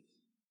see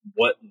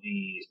what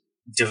the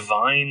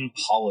divine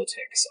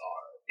politics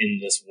are in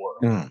this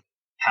world.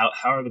 How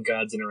are the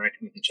gods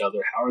interacting with each other?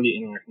 How are they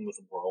interacting with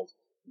the world?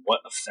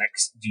 What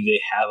effects do they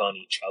have on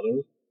each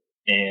other?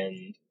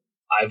 And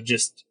I've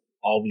just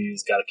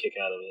always got a kick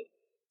out of it,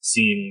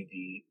 seeing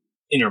the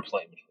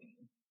interplay between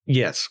them.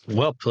 Yes,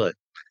 well put.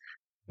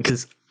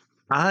 Because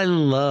I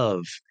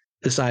love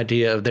this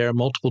idea of there are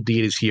multiple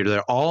deities here.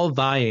 They're all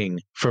vying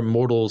for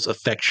mortals'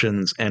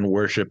 affections and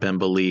worship and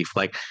belief.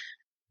 Like,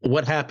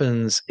 what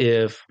happens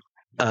if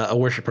a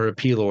worshiper of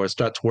Pelor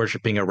starts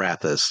worshiping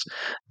Arathis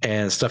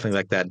and stuff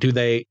like that? Do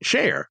they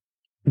share?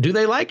 Do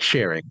they like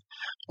sharing?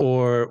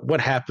 Or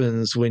what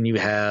happens when you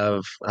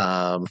have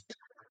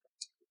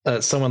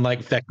someone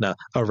like Vecna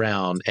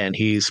around and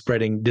he's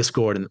spreading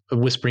discord and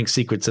whispering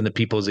secrets into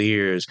people's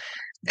ears?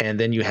 And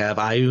then you have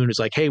Ioun who's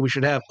like, hey, we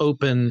should have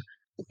open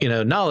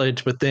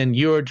knowledge, but then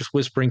you're just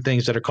whispering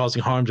things that are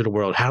causing harm to the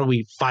world. How do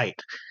we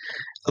fight?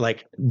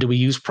 Like, do we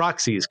use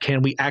proxies?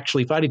 Can we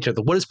actually fight each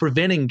other? What is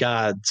preventing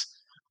gods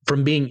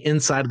from being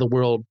inside of the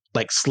world,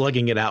 like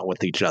slugging it out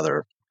with each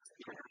other?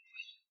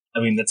 I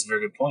mean, that's a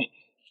very good point.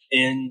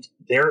 And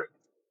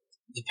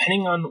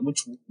depending on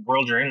which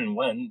world you're in and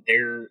when,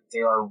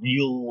 there are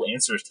real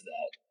answers to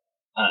that.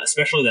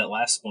 Especially that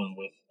last one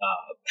with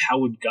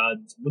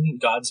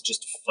wouldn't gods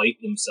just fight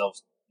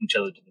themselves each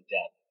other to the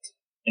death?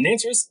 And the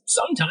answer is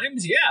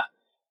sometimes, yeah.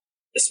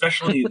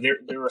 Especially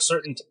there are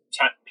certain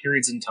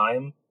periods in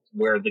time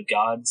where the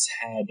gods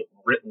had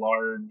writ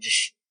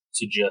large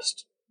to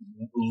just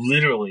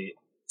literally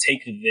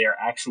take their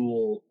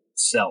actual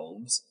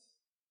selves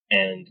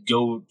and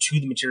go to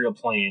the material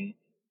plane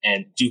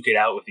and duke it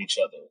out with each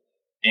other.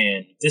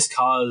 And this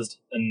caused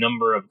a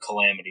number of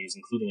calamities,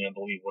 including, I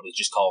believe, what is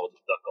just called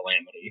the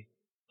Calamity,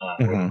 or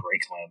the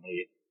Great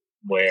Calamity,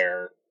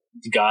 where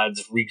the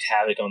gods wreaked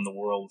havoc on the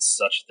world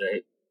such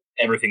that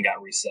everything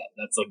got reset.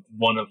 That's like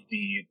one of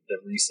the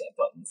reset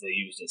buttons they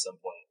used at some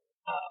point,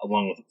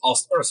 along with all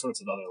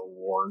sorts of other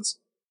rewards.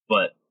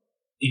 But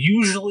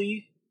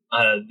usually,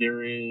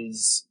 there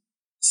is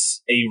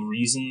a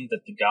reason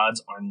that the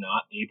gods are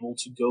not able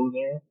to go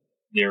there.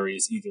 There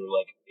is either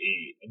like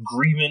a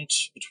agreement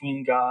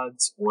between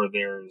gods, or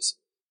there's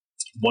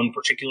one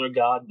particular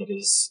god that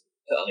is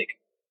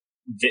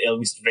at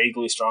least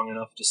vaguely strong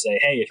enough to say,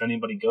 hey, if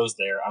anybody goes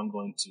there, I'm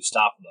going to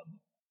stop them.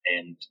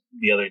 And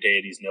the other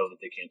deities know that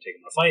they can't take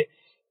them to fight.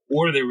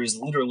 Or there is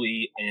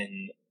literally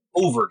an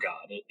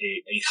over-god,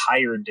 a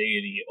higher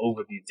deity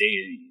over the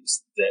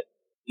deities that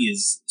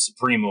is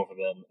supreme over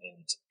them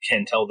and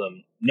can tell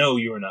them, no,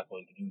 you are not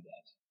going to do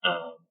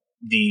that.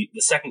 The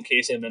second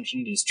case I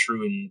mentioned is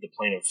true in the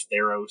plane of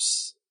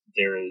Theros.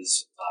 There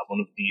is one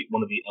of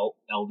the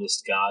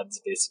eldest gods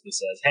basically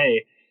says,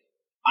 hey,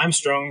 I'm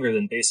stronger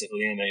than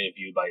basically any of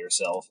you by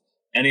yourself.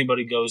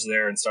 Anybody goes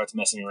there and starts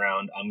messing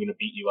around, I'm going to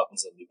beat you up and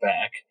send you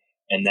back.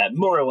 And that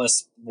more or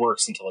less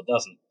works until it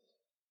doesn't.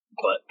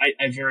 But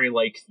I very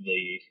like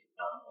the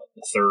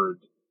third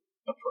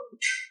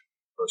approach,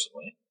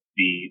 personally.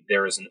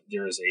 There is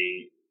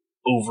a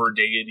over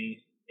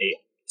deity,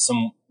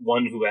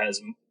 someone who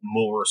has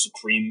more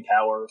supreme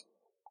power.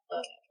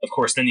 Of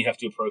course, then you have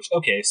to approach,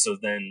 okay, so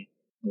then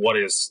what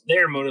is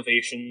their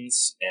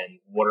motivations, and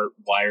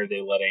why are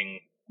they letting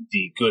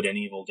the good and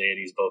evil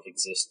deities both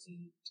exist and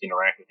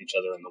interact with each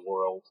other in the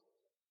world,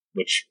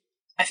 which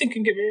I think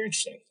can get very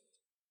interesting.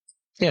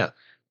 Yeah.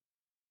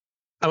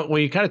 Well,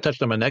 you kind of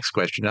touched on my next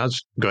question. I'll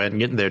just go ahead and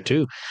get in there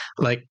too.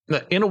 Like,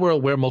 in a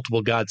world where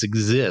multiple gods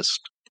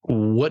exist,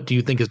 what do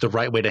you think is the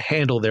right way to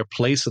handle their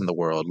place in the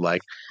world?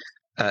 Like,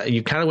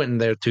 you kind of went in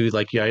there too.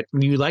 Like,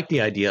 you like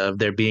the idea of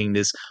there being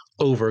this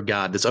over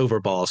god, this over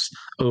boss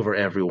over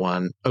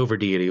everyone, over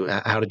deity.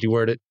 How did you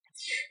word it?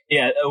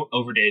 Yeah,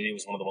 over deity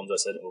was one of the ones I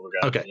said. Over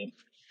god. Okay.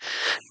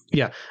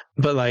 Yeah,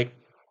 but like,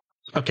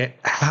 okay,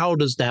 how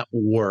does that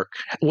work?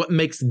 What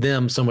makes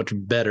them so much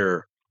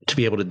better to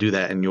be able to do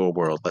that in your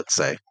world, let's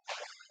say?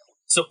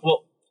 So,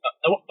 well,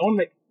 I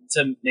want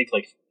to make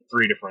like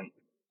three different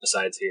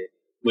asides here,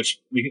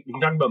 which we can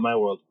talk about my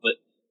world, but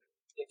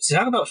to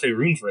talk about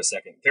Faerun for a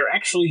second, there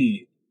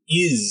actually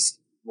is,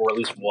 or at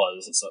least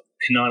was,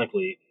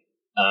 canonically,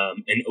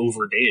 an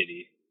over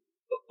deity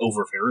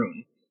over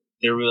Faerun.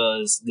 There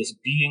was this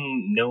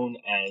being known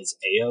as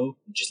Ao,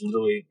 which is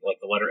literally like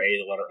the letter A,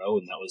 the letter O,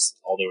 and that was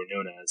all they were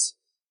known as.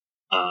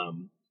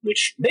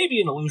 Which may be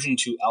an allusion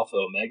to Alpha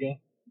Omega,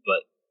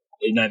 but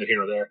neither here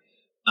nor there.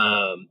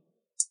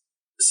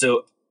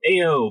 So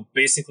Ao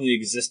basically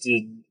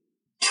existed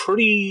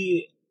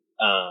pretty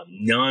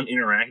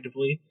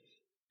non-interactively,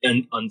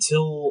 and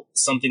until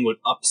something would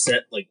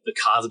upset like the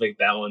cosmic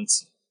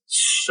balance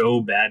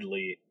so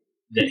badly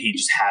that he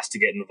just has to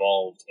get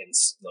involved and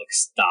like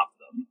stop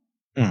them.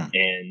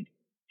 And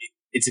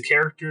it's a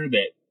character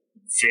that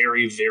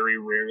very, very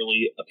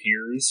rarely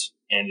appears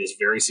and is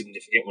very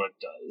significant when it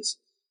does.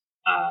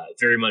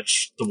 Very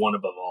much the one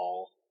above all.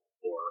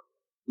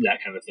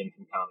 that kind of thing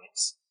from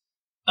comics.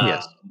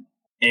 Yes.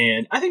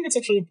 And I think it's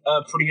actually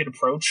a pretty good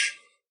approach.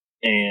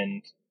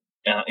 And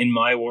in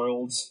my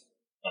world,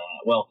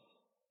 well,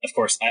 of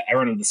course, I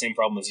run into the same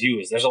problem as you.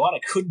 Is there's a lot I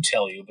could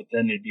tell you, but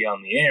then it'd be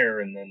on the air,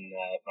 and then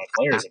if my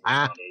players have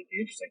responded, it'd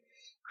be interesting.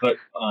 But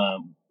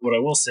what I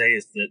will say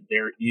is that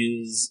there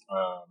is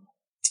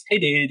a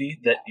deity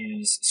that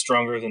is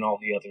stronger than all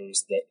the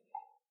others, that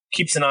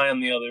keeps an eye on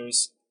the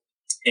others,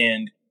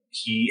 and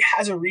he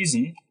has a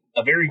reason,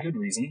 a very good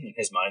reason, in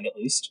his mind at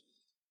least,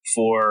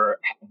 for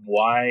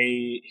why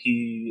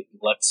he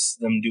lets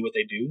them do what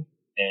they do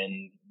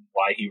and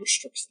why he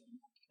restricts them.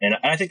 And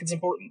I think it's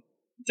important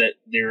that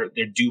there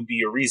do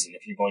be a reason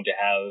if you're going to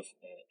have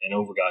an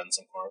overgod in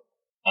some part,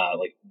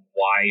 like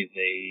why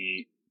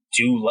they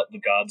do let the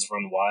gods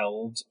run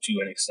wild to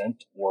an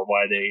extent, or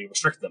why they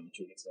restrict them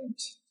to an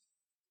extent.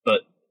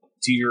 But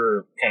to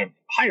your kind of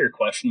higher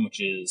question,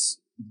 which is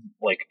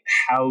like,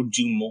 how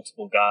do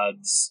multiple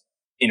gods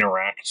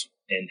interact,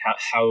 and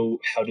how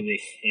do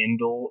they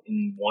handle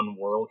in one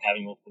world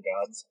having multiple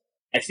gods?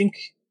 I think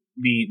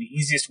the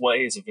easiest way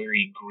is a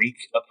very Greek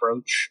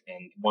approach,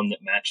 and one that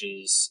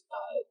matches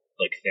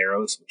like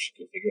Theros, which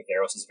you figure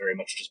Theros is very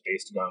much just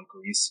based on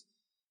Greece,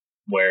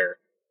 where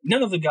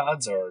none of the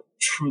gods are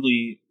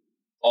truly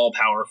all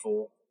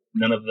powerful.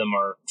 None of them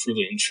are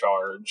truly in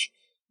charge.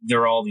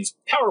 They're all these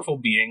powerful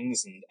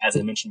beings, and as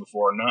I mentioned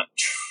before, not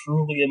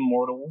truly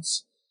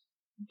immortals,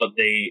 but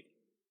they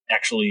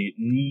actually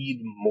need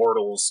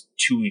mortals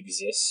to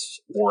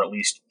exist, or at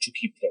least to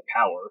keep their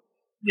power.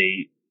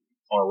 They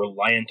are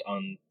reliant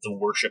on the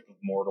worship of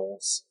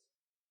mortals,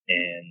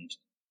 and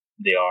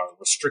they are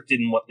restricted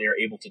in what they're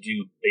able to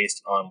do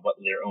based on what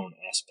their own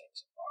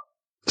aspects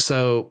are.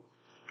 So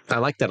I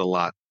like that a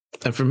lot.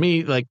 And for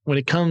me, like when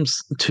it comes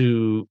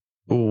to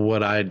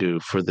what I do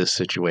for this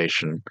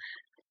situation,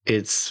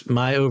 it's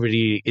my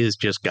overdeity is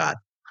just God.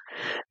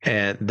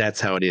 And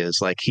that's how it is.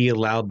 Like he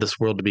allowed this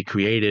world to be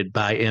created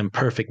by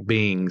imperfect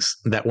beings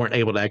that weren't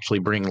able to actually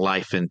bring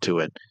life into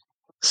it.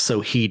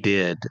 So he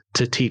did,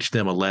 to teach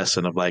them a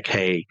lesson of like,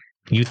 hey,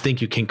 you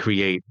think you can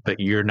create, but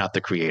you're not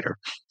the creator.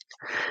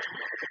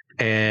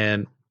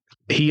 And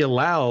he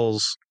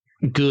allows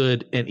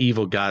good and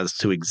evil gods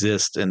to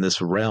exist in this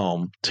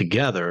realm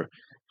together,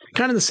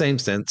 kind of the same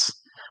sense.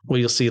 Well,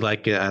 you'll see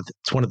like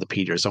it's one of the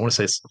Peters. I want to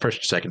say it's first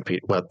or second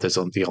Peter. Well, there's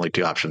the only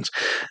two options.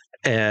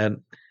 And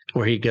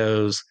where he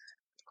goes,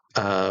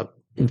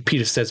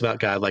 Peter says about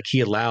God, like he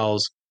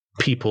allows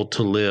people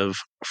to live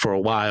for a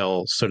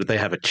while so that they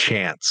have a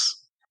chance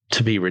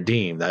to be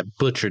redeemed. I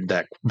butchered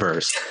that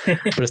verse,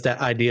 but it's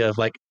that idea of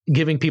like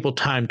giving people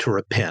time to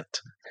repent.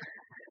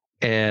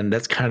 And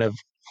that's kind of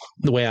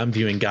the way I'm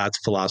viewing God's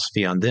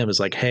philosophy on them,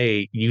 is like,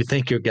 hey, you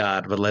think you're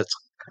God, but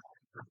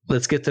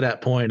let's get to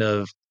that point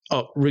of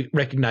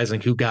recognizing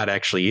who God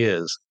actually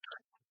is.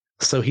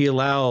 So he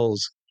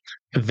allows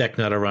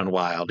Vecna to run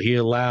wild. He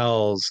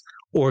allows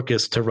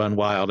Orcus to run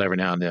wild every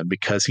now and then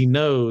because he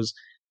knows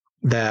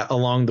that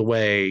along the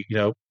way,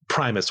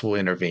 Primus will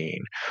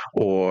intervene,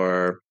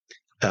 or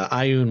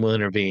Ioun will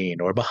intervene,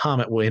 or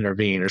Bahamut will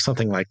intervene, or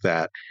something like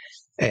that.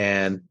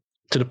 And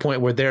to the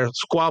point where they're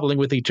squabbling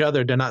with each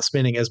other, they're not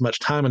spending as much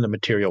time on the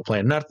material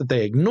plane. Not that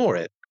they ignore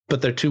it,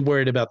 but they're too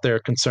worried about their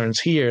concerns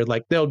here.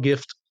 Like they'll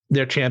gift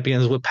their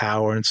champions with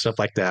power and stuff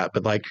like that,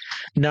 but like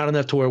not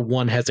enough to where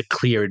one has a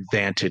clear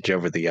advantage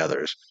over the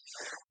others.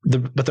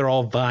 But they're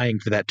all vying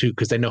for that too,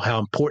 because they know how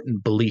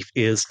important belief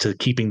is to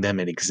keeping them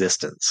in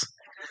existence.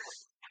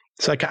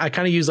 So I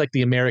kind of use like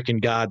the American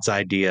gods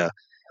idea,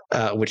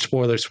 which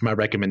spoilers for my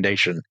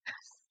recommendation,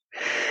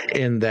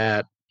 in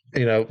that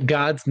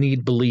gods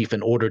need belief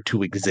in order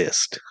to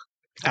exist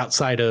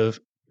outside of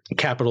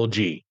capital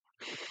G.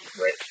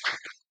 Right.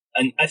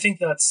 And I think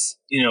that's,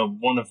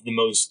 one of the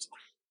most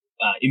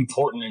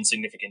important and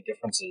significant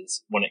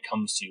differences when it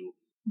comes to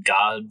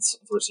gods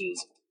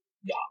versus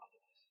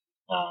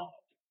God.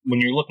 When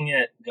you're looking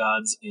at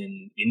gods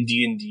in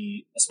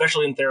D&D,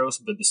 especially in Theros,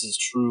 but this is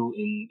true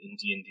in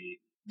D&D,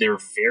 they're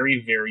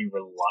very, very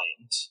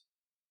reliant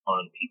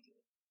on people.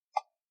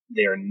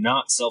 They are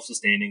not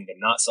self-sustaining. They're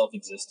not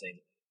self-existing.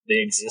 They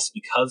exist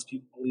because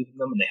people believe in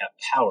them, and they have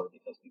power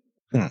because people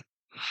believe in them.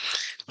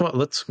 Well,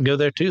 let's go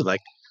there too.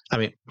 Like, I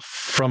mean,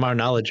 from our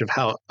knowledge of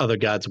how other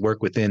gods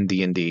work within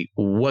D&D,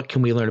 what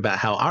can we learn about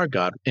how our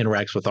god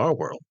interacts with our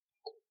world?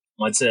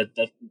 Well, I'd say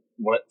that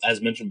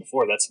as mentioned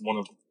before, that's one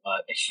of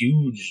a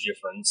huge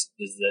difference,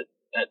 is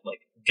that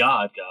like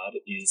God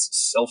is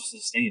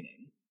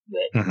self-sustaining.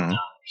 That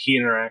he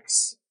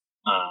interacts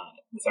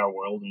with our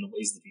world in the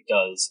ways that he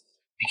does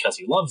because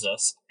he loves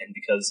us and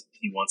because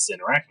he wants to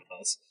interact with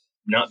us,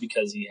 not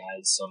because he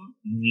has some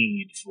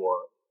need for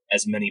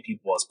as many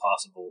people as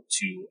possible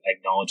to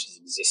acknowledge his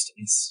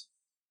existence.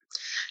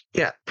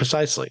 Yeah,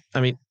 precisely.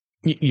 I mean,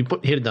 you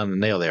hit it on the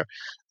nail there.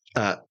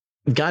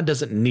 God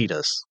doesn't need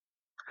us,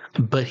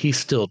 but he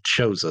still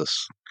chose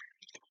us.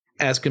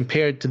 As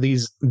compared to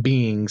these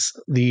beings,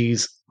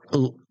 these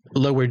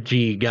lower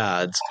G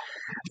gods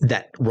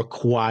that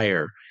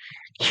require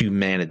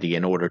humanity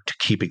in order to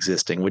keep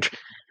existing, which,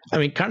 I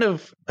mean, kind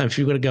of, if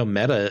you're going to go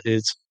meta,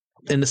 is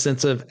in the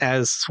sense of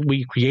as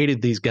we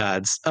created these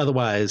gods.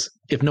 Otherwise,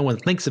 if no one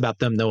thinks about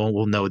them, no one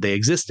will know they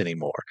exist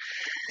anymore.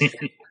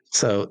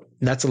 So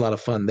that's a lot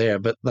of fun there.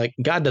 But like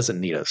God doesn't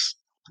need us,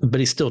 but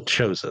he still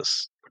chose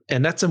us.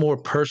 And that's a more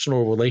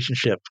personal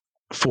relationship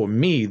for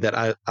me that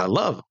I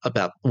love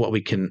about what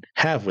we can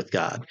have with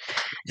God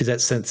is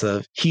that sense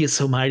of he is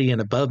so mighty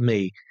and above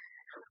me,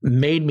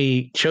 made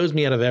me, chose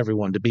me out of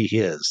everyone to be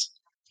his.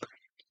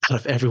 Out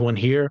of everyone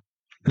here,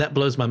 that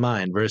blows my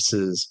mind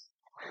versus,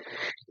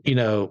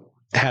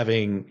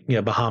 having,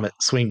 Bahamut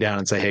swing down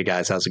and say, hey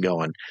guys, how's it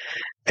going?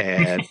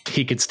 And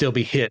he could still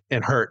be hit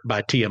and hurt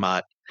by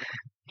Tiamat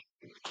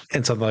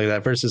and something like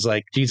that versus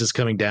like Jesus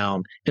coming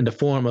down in the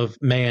form of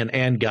man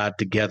and God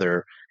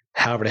together,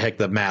 however the heck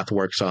the math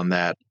works on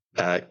that.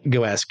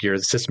 Go ask your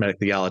systematic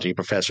theology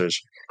professors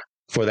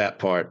for that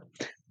part.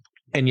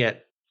 And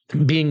yet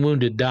being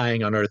wounded,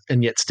 dying on earth,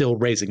 and yet still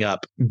raising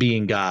up,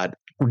 being God,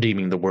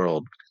 redeeming the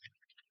world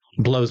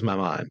blows my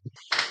mind.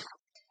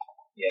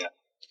 Yeah.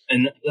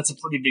 And that's a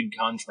pretty big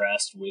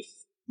contrast with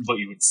what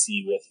you would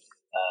see with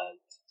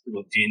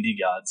D&D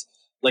gods.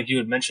 Like you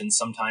had mentioned,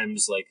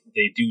 sometimes like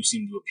they do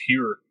seem to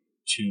appear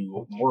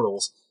to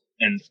mortals.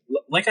 And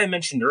like I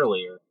mentioned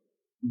earlier,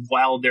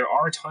 while there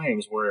are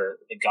times where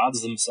the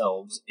gods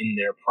themselves, in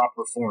their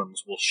proper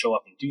forms, will show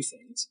up and do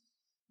things,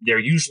 they're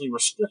usually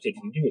restricted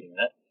from doing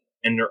that,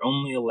 and they're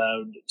only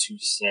allowed to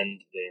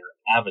send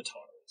their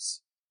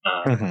avatars.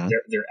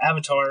 Their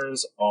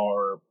avatars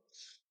are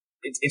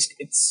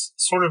it's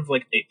sort of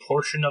like a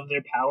portion of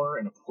their power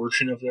and a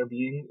portion of their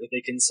being that they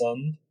can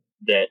send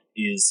that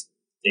is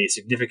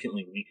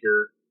significantly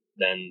weaker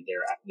than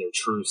their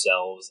true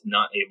selves,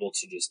 not able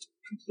to just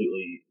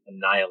completely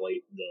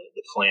annihilate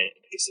the planet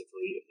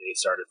basically if they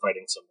started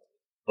fighting someone,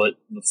 but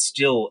with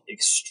still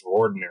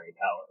extraordinary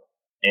power.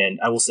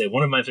 And I will say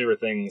one of my favorite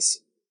things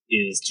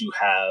is to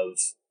have,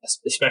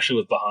 especially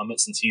with Bahamut,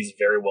 since he's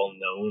very well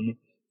known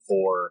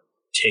for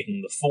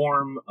taking the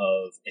form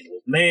of an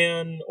old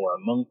man or a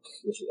monk,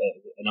 which is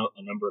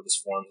a number of his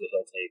forms that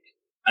he'll take.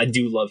 I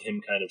do love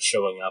him kind of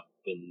showing up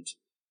and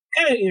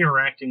kind of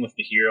interacting with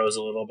the heroes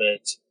a little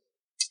bit,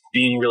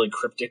 being really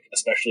cryptic,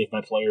 especially if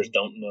my players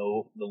don't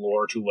know the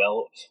lore too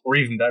well, or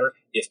even better,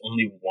 if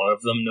only one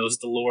of them knows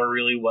the lore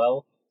really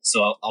well.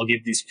 So I'll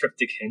give these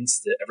cryptic hints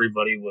that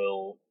everybody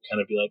will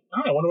kind of be like,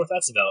 oh, I wonder what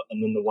that's about.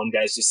 And then the one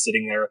guy's just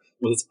sitting there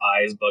with his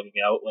eyes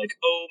bugging out like,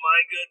 oh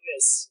my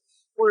goodness,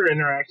 we're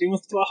interacting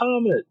with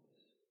Bahamut.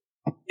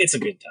 It's a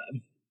good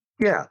time.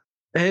 Yeah.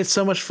 And it's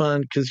so much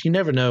fun because you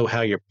never know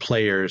how your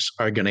players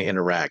are going to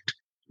interact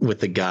with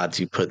the gods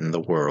you put in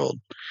the world.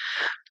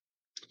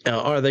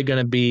 Are they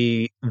going to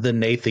be the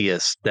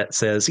Natheist that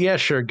says, yeah,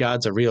 sure,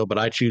 gods are real, but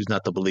I choose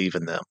not to believe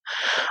in them?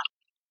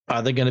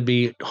 Are they going to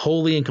be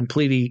wholly and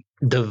completely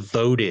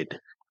devoted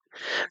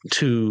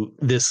to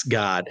this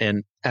God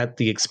and at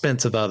the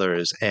expense of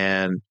others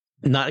and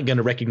not going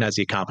to recognize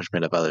the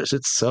accomplishment of others?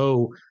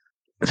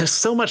 There's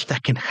so much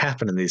that can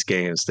happen in these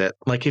games that,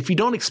 like, if you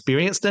don't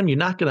experience them, you're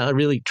not going to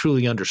really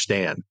truly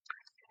understand.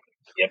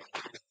 Yep.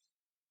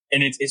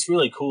 And it's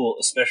really cool,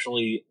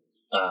 especially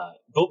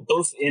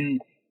both in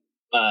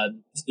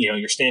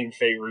your standard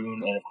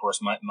Faerun and of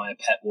course my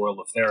pet world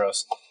of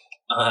Theros.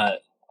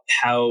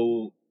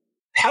 How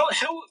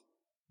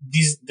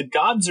the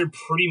gods are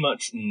pretty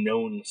much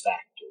known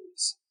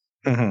factors.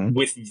 Mm-hmm.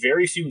 With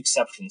very few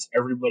exceptions,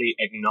 everybody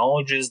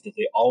acknowledges that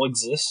they all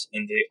exist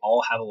and they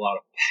all have a lot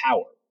of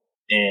power.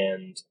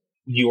 And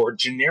your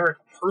generic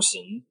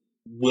person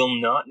will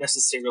not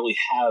necessarily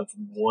have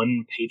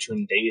one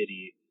patron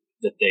deity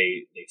that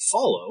they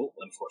follow.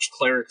 Of course,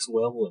 clerics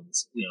will, and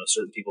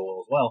certain people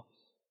will as well.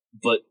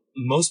 But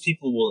most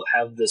people will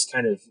have this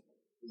kind of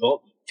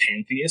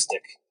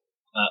pantheistic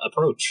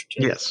approach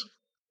to Yes. them.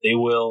 They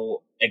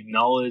will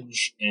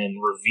acknowledge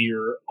and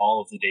revere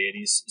all of the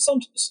deities.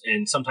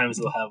 And sometimes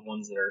they'll have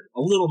ones that are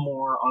a little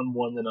more on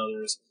one than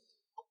others.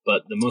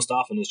 But the most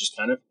often is just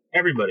kind of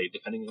everybody,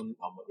 depending on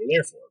what they're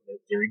there for. They're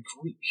very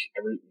Greek.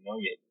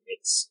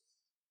 It's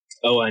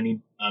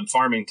I'm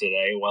farming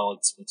today. Well,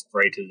 it's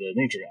pray to the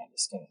nature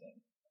goddess kind of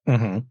thing.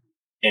 Mm-hmm.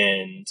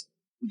 And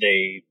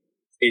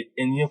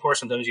of course,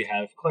 sometimes you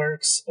have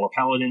clerics or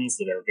paladins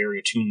that are very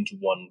attuned to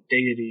one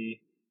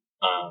deity.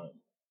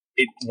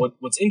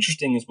 What's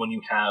interesting is when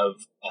you have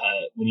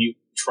when you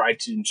try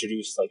to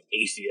introduce like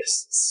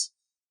atheists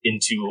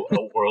into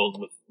a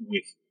world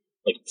with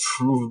like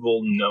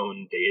provable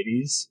known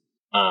deities,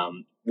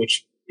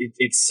 which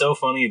it's so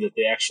funny that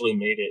they actually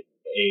made it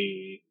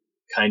a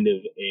kind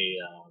of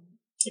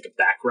like a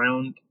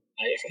background.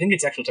 I think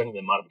it's actually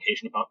technically a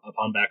modification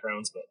upon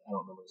backgrounds, but I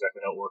don't remember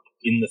exactly how it worked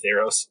in the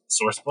Theros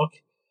source book,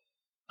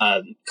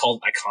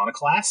 called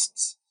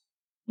Iconoclasts,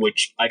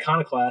 which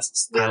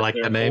Iconoclasts, their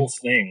whole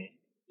thing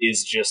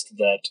is just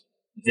that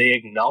they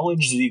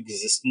acknowledge the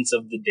existence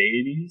of the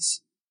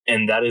deities,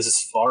 and that is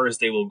as far as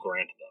they will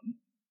grant them.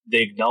 They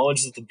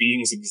acknowledge that the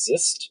beings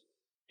exist,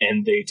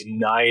 and they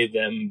deny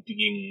them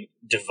being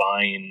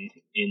divine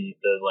in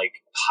the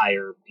like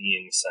higher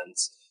being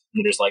sense.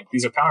 And there's like,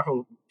 these are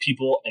powerful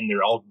people, and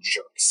they're all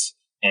jerks,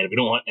 and we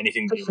don't want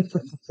anything to do with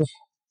them.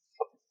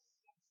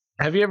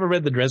 Have you ever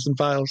read the Dresden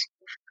Files?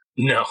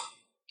 No.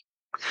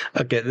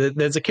 Okay,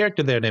 there's a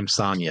character there named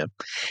Sonya,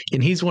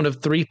 and he's one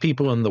of 3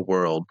 people in the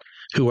world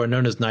who are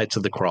known as Knights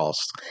of the Cross,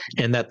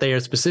 and that they are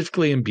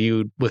specifically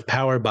imbued with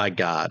power by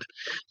God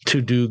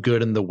to do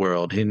good in the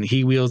world. And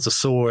he wields a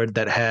sword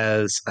that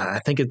has, I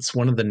think it's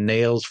one of the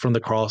nails from the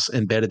cross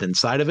embedded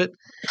inside of it.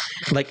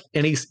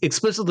 And he's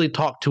explicitly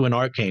talked to an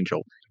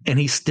archangel, and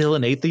he's still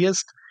an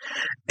atheist.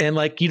 And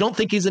you don't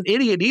think he's an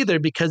idiot either,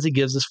 because he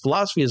gives this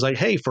philosophy is like,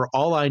 hey, for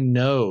all I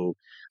know,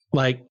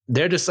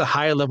 they're just a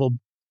higher level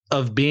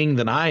of being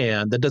than I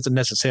am. That doesn't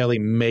necessarily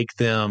make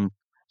them,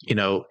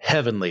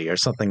 heavenly or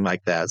something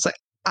like that. It's like,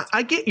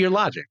 I get your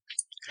logic.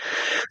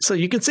 So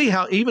you can see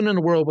how even in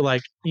a world where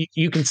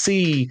you can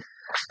see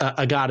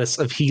a goddess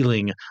of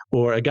healing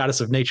or a goddess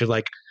of nature,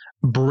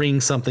 bring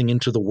something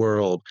into the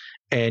world,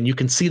 and you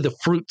can see the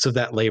fruits of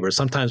that labor,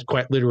 sometimes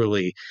quite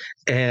literally.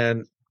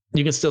 And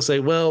you can still say,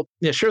 well,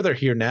 yeah, sure, they're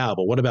here now,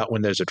 but what about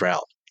when there's a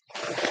drought?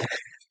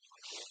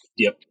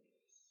 Yep.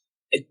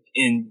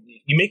 And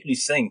you make me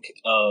think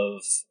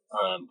of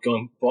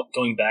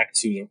going back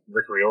to the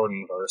Rick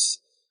Riordan verse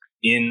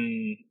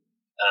in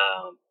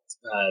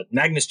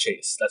Magnus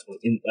Chase. That's what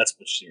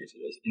series it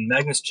is. In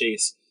Magnus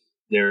Chase,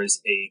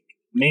 there's a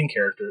main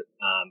character,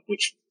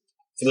 which,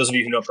 for those of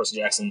you who know Percy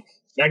Jackson,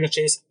 Magnus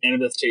Chase,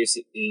 Annabeth Chase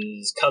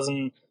is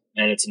cousin,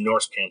 and it's a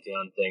Norse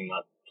pantheon thing,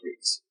 not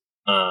Greeks.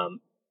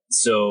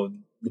 So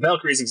the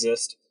Valkyries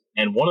exist,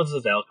 and one of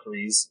the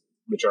Valkyries,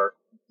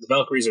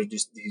 are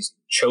just these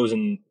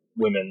chosen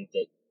women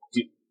that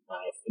do,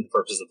 for the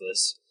purpose of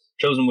this,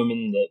 chosen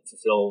women that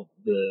fulfill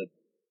the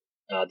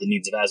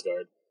needs of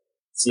Asgard.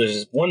 So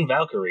there's one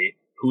Valkyrie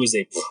who is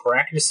a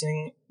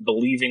practicing,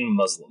 believing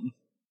Muslim,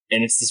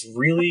 and it's this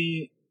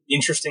really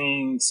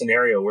interesting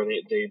scenario where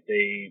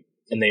they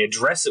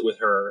address it with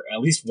her at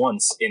least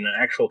once in an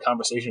actual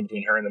conversation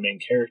between her and the main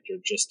character.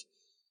 Just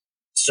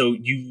so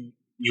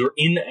you're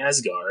in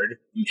Asgard,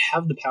 you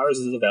have the powers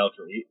of the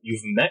Valkyrie,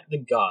 you've met the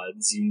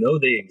gods, you know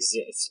they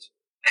exist.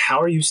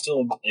 How are you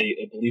still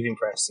a believing,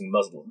 practicing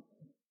Muslim?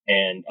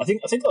 And I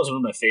think that was one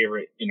of my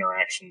favorite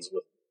interactions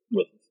with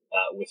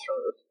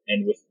her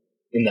and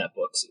in that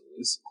book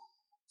series.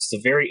 It's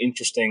a very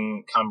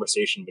interesting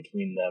conversation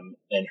between them,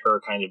 and her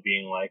kind of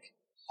being like,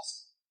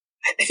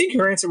 I think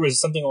her answer was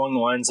something along the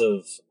lines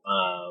of,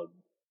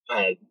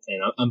 and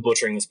I'm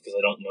butchering this because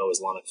I don't know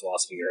Islamic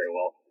philosophy very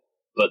well,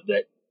 but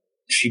that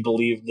she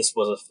believed this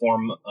was a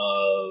form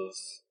of,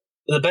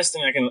 the best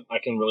thing I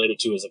can relate it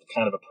to is a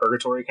kind of a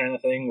purgatory kind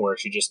of thing, where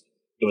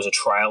it was a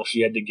trial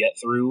she had to get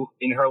through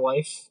in her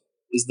life,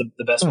 is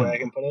the best way I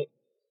can put it,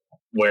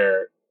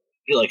 where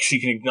she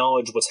can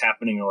acknowledge what's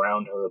happening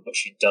around her, but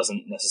she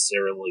doesn't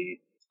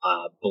necessarily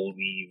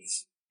believe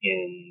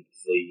in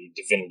the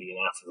divinity and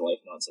afterlife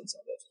nonsense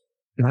of it.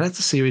 Now, that's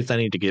a series I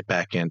need to get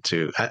back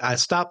into. I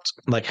stopped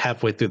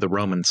halfway through the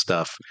Roman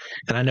stuff,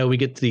 and I know we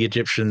get to the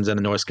Egyptians and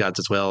the Norse gods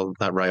as well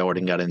that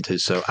Riordan got into.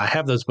 So I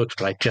have those books,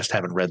 but I just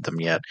haven't read them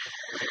yet.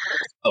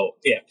 Oh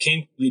yeah,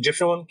 the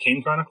Egyptian one,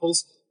 Kane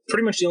Chronicles,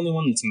 pretty much the only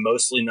one that's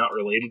mostly not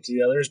related to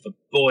the others, but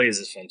boy, is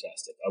it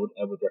fantastic. I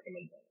would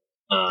recommend that.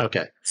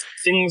 Okay.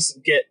 Things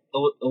get a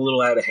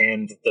little out of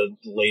hand the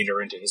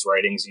later into his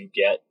writings you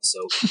get. So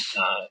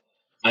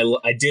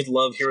I did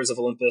love Heroes of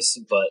Olympus,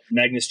 but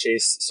Magnus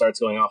Chase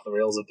starts going off the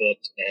rails a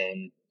bit,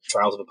 and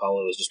Trials of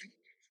Apollo is just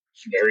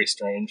very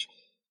strange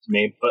to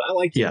me. But I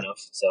liked it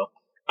enough, so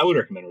I would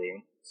recommend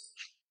reading.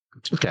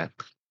 Okay.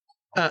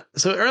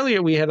 So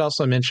earlier we had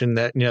also mentioned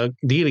that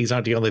deities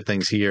aren't the only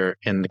things here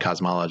in the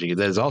cosmology.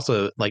 There's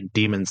also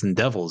demons and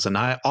devils, and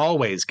I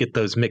always get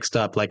those mixed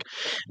up.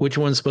 Which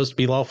one's supposed to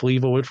be lawful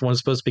evil, which one's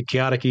supposed to be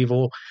chaotic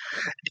evil.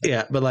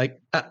 Yeah, but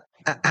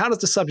how does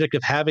the subject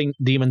of having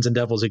demons and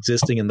devils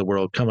existing in the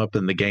world come up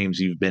in the games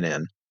you've been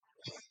in?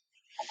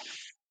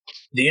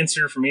 The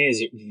answer for me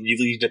is it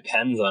really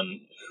depends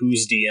on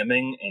who's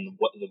DMing and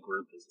what the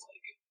group is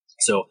like.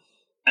 So,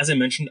 as I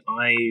mentioned,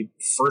 I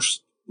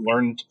first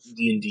learned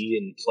D&D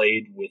and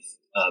played with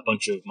a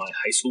bunch of my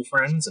high school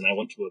friends, and I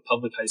went to a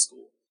public high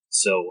school.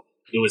 So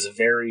it was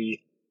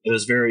very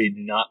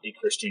not a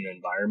Christian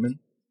environment.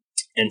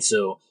 And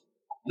so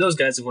those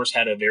guys, of course,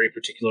 had a very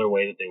particular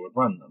way that they would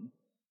run them.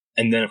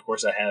 And then, of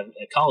course, I have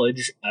at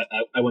college,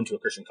 I went to a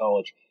Christian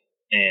college.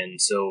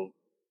 And so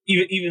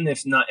even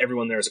if not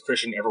everyone there is a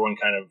Christian, everyone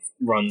kind of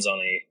runs on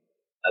a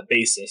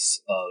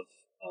basis of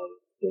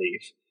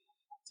belief.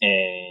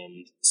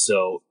 And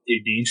so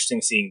it'd be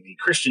interesting seeing the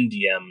Christian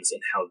DMs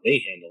and how they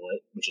handle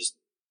it, which is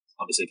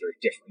obviously very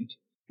different.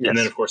 Yes. And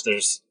then, of course,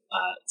 there's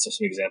some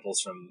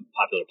examples from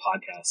popular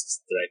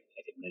podcasts that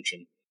I could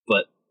mention.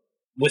 But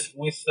with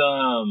there's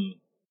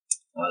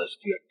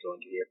a few I could go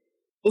into here.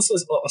 I'll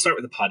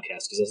start with the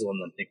podcast because that's the one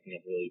that I'm thinking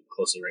of really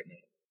closely right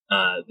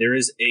now. There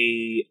is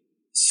a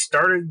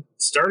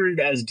started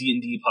as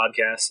D&D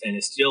podcast and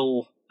is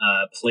still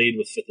played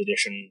with 5th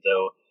edition,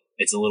 though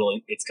it's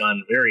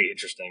gone very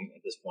interesting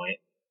at this point.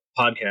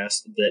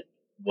 Podcast that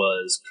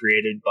was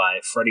created by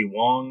Freddie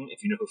Wong,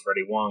 if you know who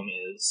Freddie Wong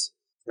is,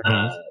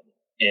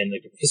 and a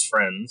group of his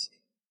friends,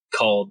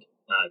 called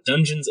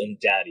Dungeons and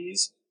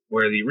Daddies,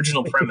 where the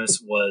original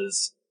premise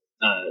was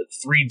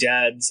 3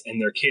 dads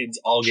and their kids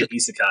all get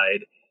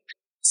isekai'd,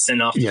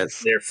 sent off.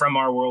 Yes. They're from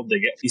our world. They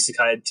get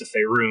isekai'd to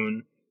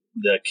Faerun.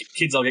 The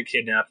kids all get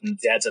kidnapped, and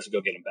the dads have to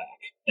go get them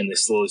back. And they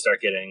slowly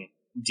start getting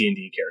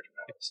D&D character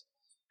powers.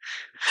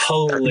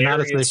 Hilarious Not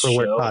a safe for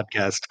work show.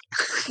 podcast.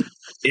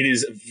 It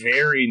is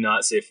very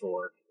not safe for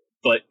work.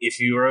 But if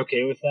you are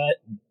okay with that,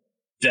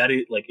 that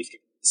is like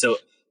so.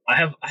 I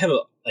have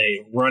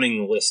a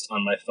running list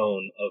on my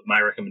phone of my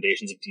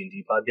recommendations of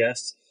D&D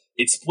podcasts.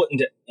 It's split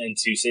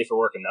into safe for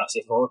work and not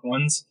safe for work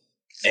ones.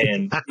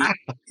 And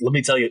let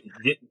me tell you,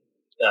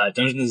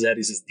 Dungeons and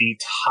Zaddies is the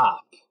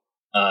top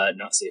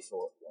not safe for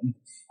work one.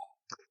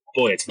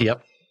 Boy, it's fun.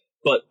 Yep.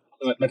 But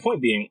my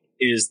point being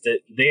is that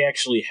they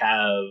actually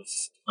have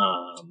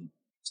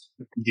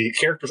the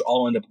characters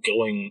all end up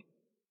going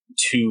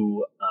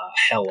to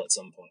hell at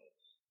some point,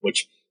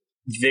 which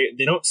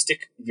they don't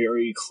stick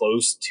very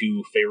close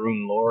to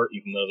Faerun lore,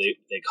 even though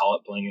they call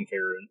it playing in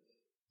Faerun.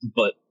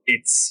 But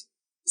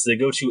so they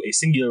go to a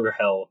singular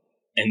hell,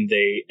 and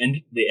they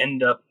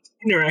end up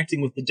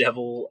interacting with the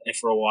devil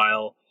for a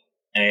while,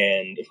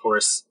 and of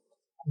course,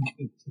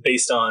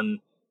 based on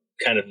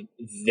kind of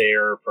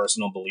their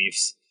personal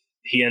beliefs,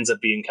 he ends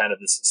up being kind of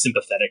this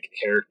sympathetic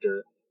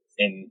character,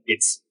 and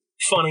it's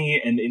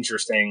funny and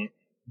interesting,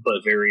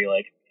 but very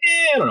like,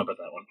 I don't know about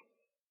that one.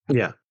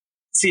 Yeah.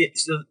 See,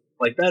 so,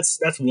 like that's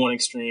one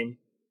extreme.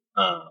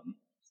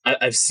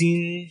 I've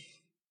seen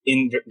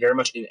very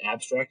much in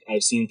abstract.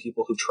 I've seen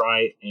people who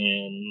try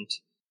and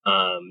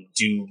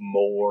do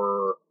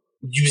more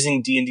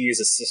using D&D as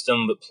a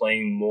system, but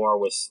playing more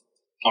with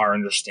our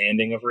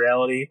understanding of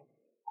reality,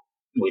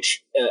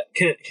 which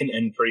can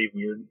end pretty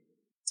weird.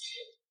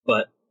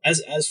 But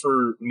as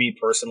for me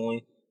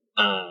personally,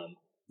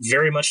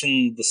 very much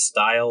in the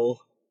style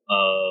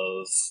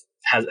of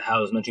how I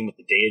was mentioning with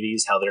the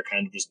deities, how they're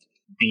kind of just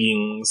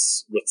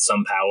beings with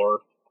some power.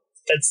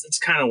 That's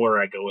kind of where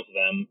I go with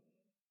them.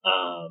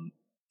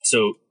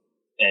 So,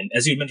 and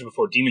as you mentioned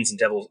before, demons and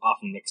devils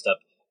often mixed up.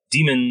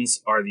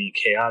 Demons are the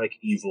chaotic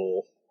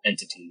evil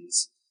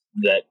entities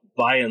that,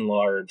 by and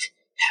large,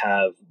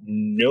 have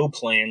no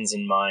plans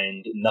in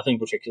mind, nothing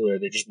particular.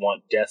 They just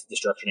want death,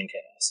 destruction, and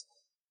chaos.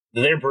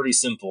 They're pretty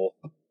simple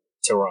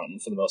to run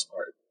for the most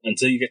part.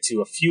 Until you get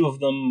to a few of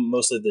them,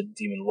 mostly the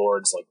demon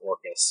lords like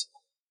Orcus.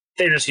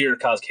 They're just here to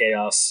cause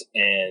chaos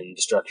and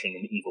destruction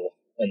and evil,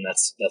 and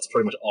that's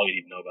pretty much all you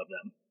need to know about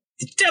them.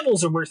 The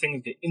devils are where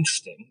things get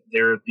interesting.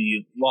 They're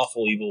the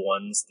lawful evil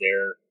ones.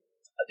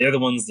 They're the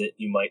ones that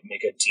you might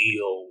make a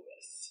deal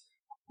with,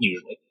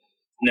 usually.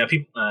 Now,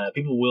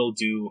 people will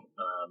do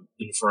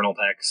infernal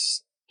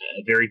pacts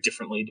very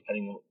differently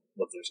depending on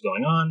what there's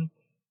going on,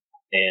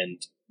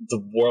 and the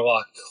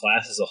warlock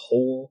class as a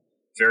whole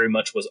very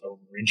much was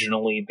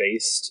originally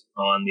based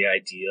on the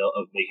idea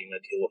of making a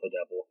deal with the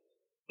devil,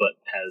 but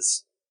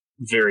has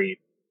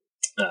very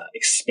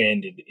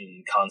expanded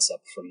in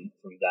concept from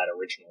that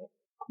original.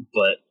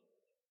 But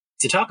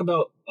to talk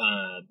about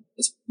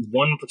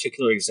one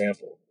particular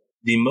example,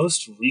 the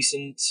most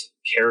recent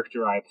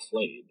character I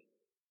played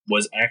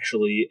was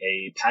actually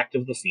a Pact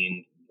of the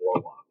Fiend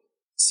warlock.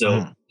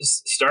 So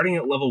starting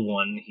at level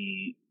 1,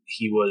 he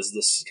was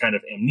this kind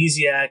of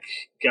amnesiac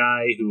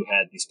guy who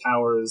had these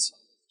powers.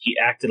 He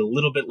acted a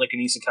little bit like an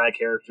isekai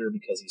character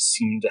because he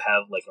seemed to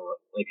have like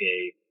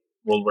a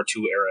World War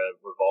II era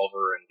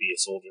revolver and be a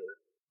soldier,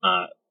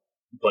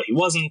 but he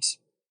wasn't.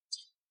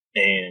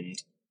 And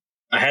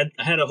I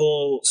had a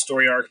whole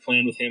story arc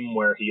planned with him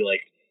where he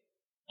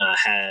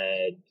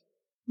had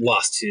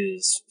lost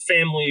his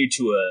family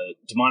to a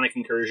demonic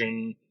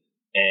incursion,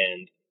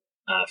 and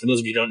for those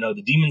of you who don't know,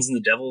 the demons and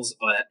the devils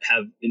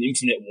have an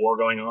infinite war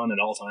going on at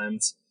all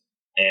times.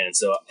 And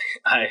so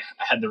I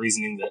had the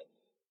reasoning that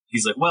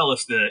he's like, well,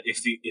 if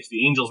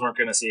the angels weren't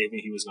going to save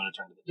me, he was going to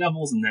turn to the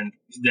devils, and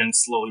then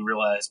slowly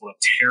realized what a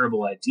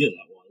terrible idea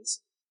that was.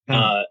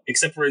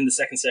 Except for in the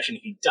second session,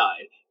 he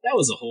died. That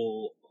was a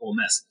whole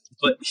mess.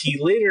 But he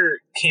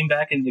later came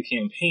back into the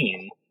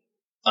campaign,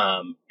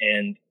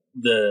 and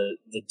the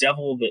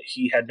devil that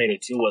he had made a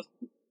deal with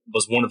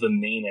was one of the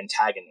main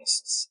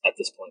antagonists at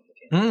this point in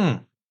the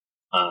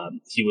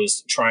campaign. He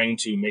was trying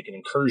to make an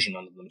incursion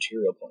onto the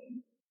material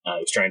plane.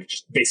 He was trying to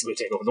just basically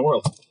take over the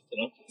world.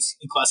 It's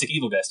classic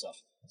evil guy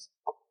stuff.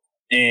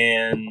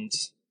 And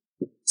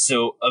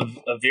so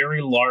a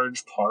very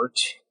large part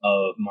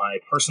of my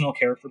personal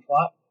character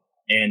plot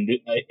and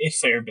a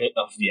fair bit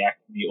of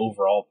the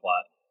overall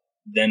plot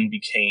then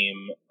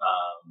became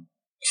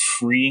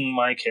freeing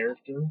my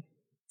character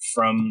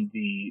from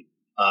the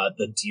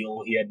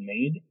deal he had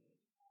made,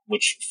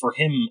 which for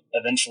him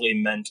eventually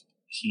meant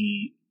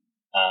he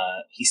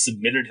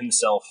submitted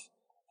himself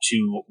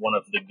to one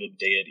of the good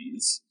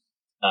deities,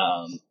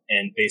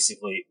 and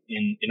basically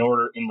in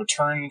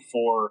return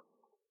for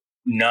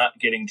not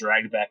getting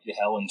dragged back to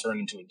hell and turned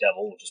into a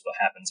devil, which is what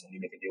happens when you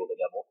make a deal with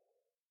a devil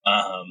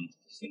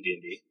in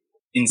D&D.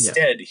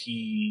 Instead,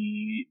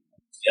 he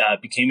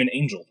became an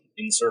angel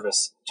in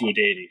service to a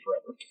deity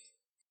forever.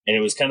 And it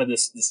was kind of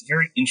this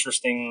very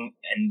interesting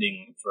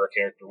ending for a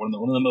character. One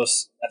of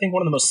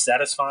the most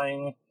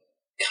satisfying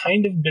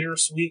kind of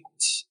bittersweet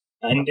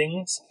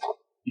endings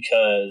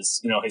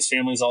because his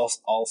family's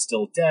all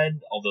still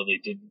dead, although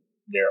they're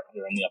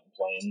in the upper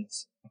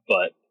planes.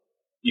 But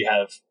you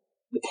have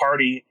the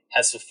party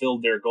has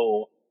fulfilled their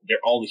goal. They're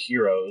all the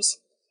heroes,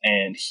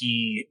 and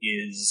he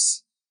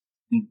is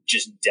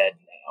just dead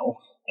now.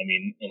 I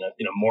mean, in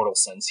a mortal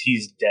sense,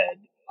 he's dead.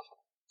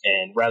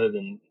 And rather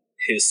than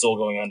his soul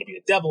going on to be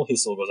a devil,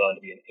 his soul goes on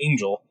to be an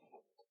angel.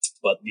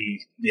 But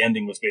the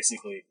ending was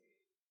basically,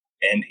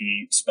 and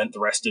he spent the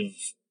rest of,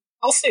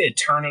 I'll say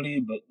eternity,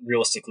 but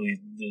realistically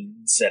the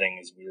setting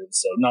is weird,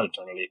 so not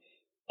eternity,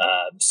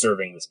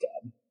 serving this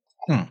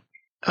god.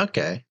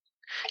 Okay.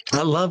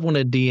 I love when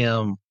a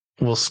DM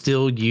will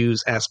still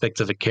use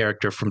aspects of a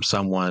character from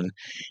someone,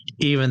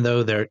 even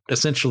though they're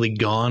essentially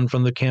gone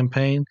from the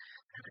campaign.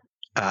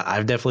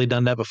 I've definitely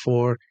done that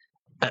before.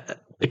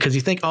 Because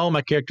you think, oh,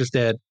 my character's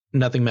dead,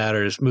 nothing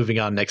matters, moving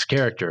on, next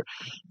character.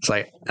 It's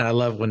like, and I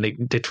love when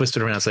they twist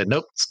it around and say,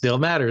 nope, still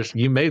matters.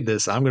 You made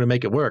this. I'm going to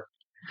make it work.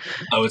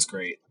 Oh, it's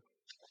great.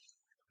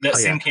 That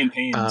same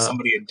campaign,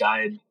 somebody had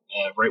died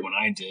right when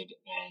I did,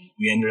 and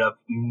we ended up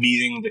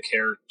meeting the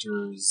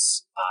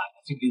character's,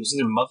 I think it was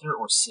either mother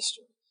or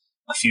sister,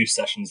 a few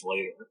sessions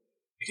later,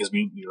 because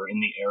we were in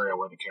the area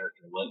where the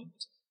character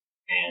lived.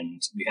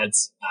 And we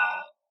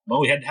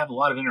had to have a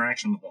lot of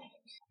interaction with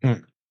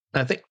that.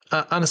 I think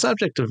on the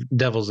subject of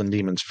devils and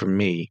demons, for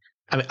me,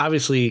 I mean,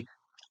 obviously,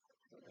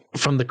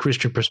 from the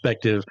Christian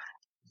perspective,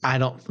 I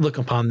don't look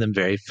upon them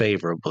very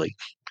favorably.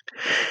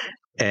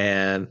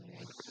 And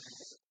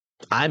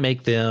I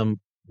make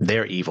them,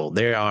 they're evil.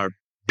 They are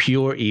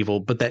pure evil,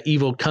 but that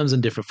evil comes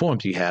in different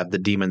forms. You have the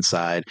demon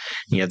side,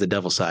 you have the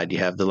devil side, you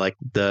have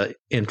the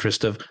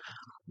interest of,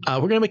 we're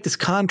going to make this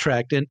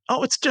contract, and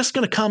it's just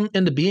going to come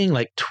into being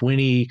like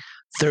 20,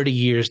 30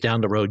 years down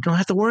the road. You don't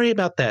have to worry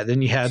about that.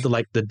 Then you have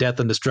the death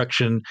and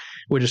destruction.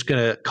 We're just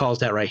going to cause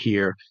that right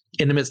here.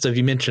 In the midst of,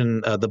 you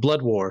mentioned the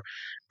blood war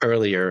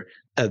earlier,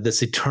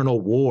 this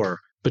eternal war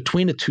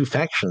between the two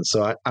factions.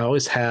 So I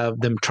always have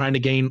them trying to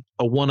gain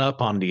a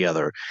one-up on the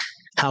other.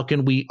 How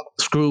can we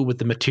screw with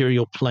the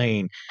material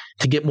plane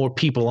to get more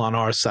people on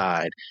our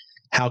side?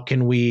 How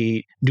can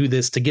we do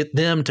this to get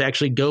them to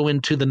actually go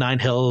into the nine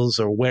hells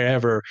or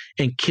wherever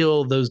and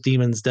kill those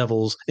demons,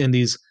 devils in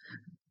these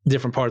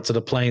different parts of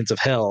the planes of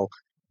hell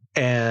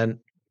and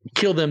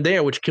kill them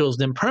there, which kills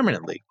them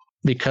permanently?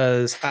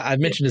 Because I've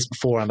mentioned this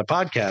before on the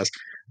podcast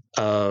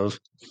of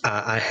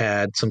I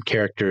had some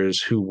characters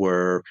who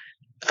were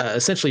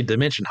essentially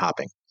dimension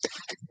hopping.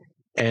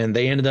 And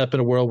they ended up in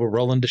a world where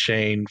Roland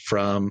Deschain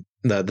from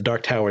the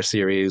Dark Tower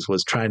series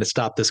was trying to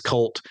stop this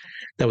cult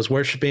that was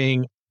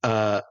worshiping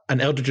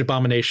an eldritch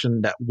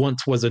abomination that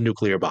once was a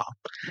nuclear bomb.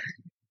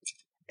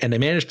 And they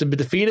managed to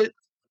defeat it,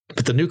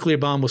 but the nuclear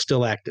bomb was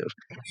still active.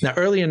 Now,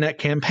 early in that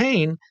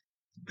campaign,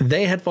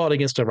 they had fought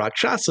against a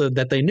Rakshasa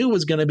that they knew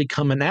was going to be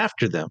coming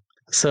after them.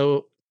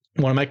 So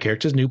one of my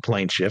characters knew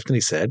plane shift, and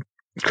he said,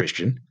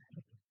 Christian,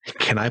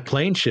 can I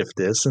plane shift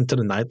this into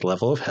the 9th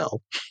level of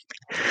hell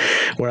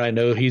where I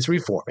know he's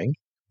reforming?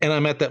 And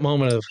I'm at that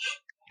moment of,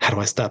 how do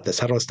I stop this?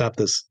 How do I stop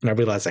this? And I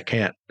realized I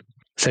can't. I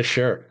said,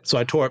 sure. So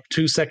I tore up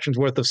 2 sections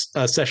worth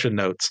of session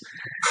notes,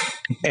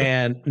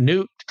 and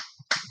Newt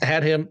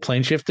had him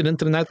plane shifted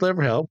into the 9th level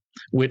of hell,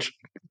 which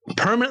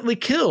permanently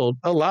killed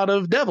a lot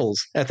of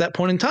devils at that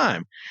point in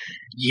time.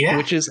 Yeah.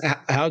 Which is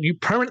how you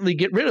permanently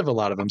get rid of a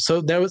lot of them.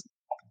 So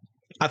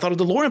I thought of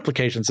the lore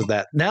implications of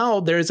that. Now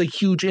there's a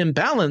huge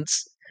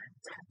imbalance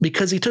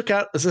because he took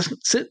out,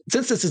 since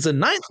this is a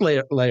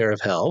 9th layer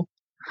of hell,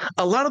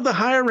 a lot of the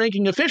higher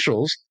ranking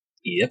officials.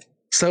 Yep.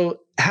 So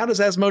how does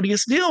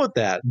Asmodeus deal with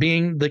that,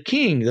 being the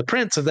king, the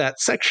prince of that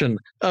section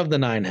of the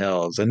 9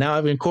 hells? And now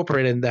I've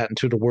incorporated that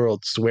into the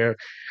worlds where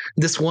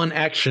this one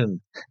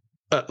action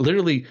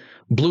literally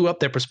blew up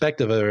their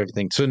perspective of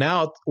everything. So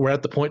now we're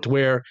at the point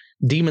where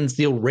demons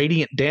deal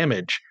radiant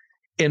damage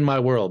in my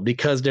world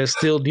because they're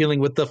still dealing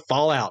with the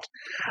fallout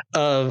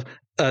of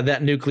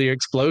that nuclear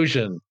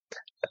explosion.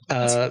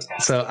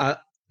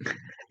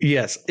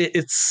 Yes,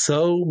 it's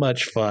so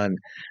much fun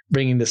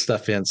bringing this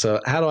stuff in. So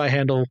how do I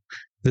handle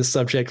this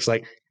subject? It's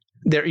like,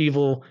 they're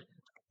evil.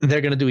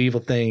 They're going to do evil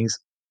things.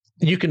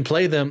 You can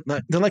play them.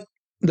 They're like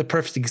the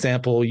perfect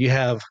example. You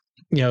have,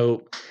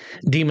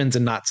 demons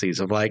and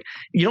Nazis of like,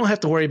 you don't have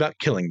to worry about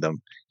killing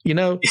them.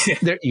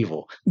 They're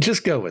evil.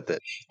 Just go with it.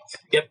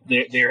 Yep,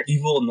 they're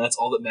evil, and that's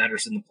all that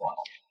matters in the plot.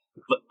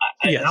 But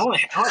I want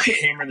to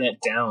hammer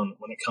that down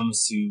when it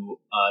comes to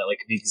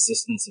the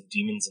existence of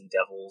demons and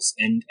devils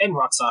and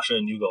Rakshasa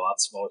and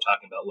Yugoloths while we're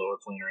talking about lower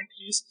planar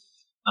entities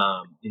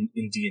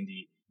in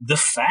D&D. The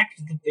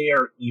fact that they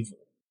are evil,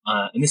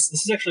 and this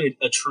is actually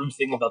a true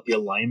thing about the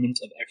alignment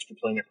of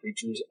extraplanar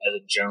creatures as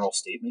a general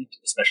statement,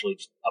 especially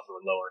upper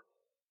and lower.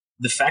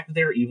 The fact that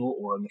they are evil,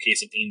 or in the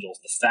case of angels,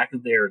 the fact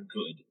that they are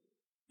good,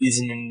 is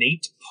an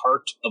innate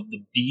part of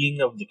the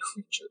being of the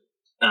creature.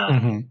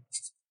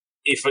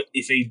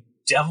 If a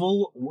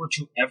devil were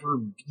to ever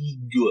be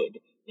good,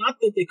 not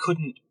that they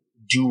couldn't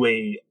do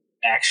a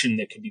action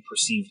that could be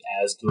perceived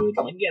as good,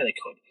 like, yeah, they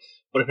could.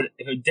 But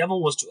if a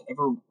devil was to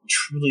ever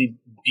truly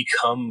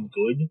become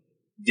good,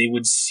 they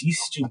would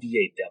cease to be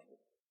a devil.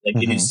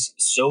 Like, it is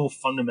so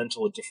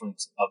fundamental a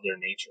difference of their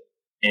nature.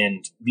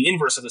 And the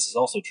inverse of this is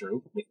also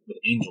true with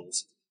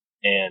angels.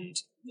 And,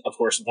 of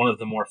course, one of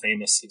the more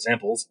famous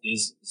examples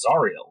is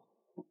Zariel.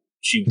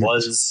 She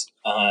was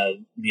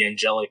the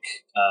angelic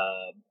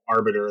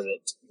arbiter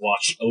that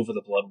watched over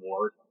the blood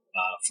war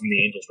from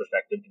the angels'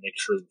 perspective to make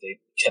sure that they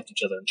kept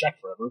each other in check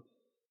forever.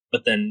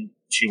 But then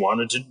she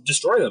wanted to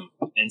destroy them.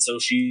 And so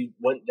she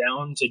went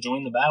down to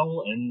join the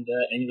battle and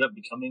ended up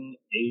becoming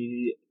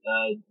a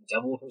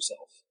devil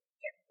herself.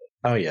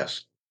 Oh,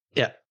 yes.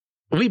 Yeah.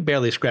 We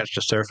barely scratched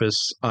the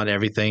surface on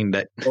everything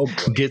that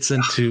gets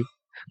into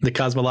the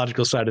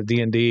cosmological side of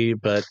D&D,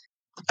 but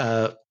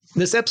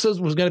this episode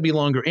was going to be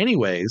longer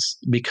anyways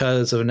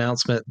because of an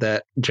announcement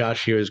that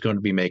Josh here is going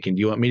to be making.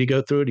 Do you want me to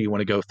go through it, or do you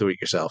want to go through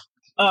it yourself?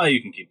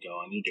 You can keep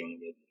going. You're doing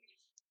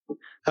good.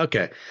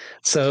 Okay.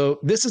 So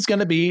this is going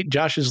to be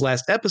Josh's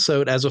last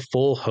episode as a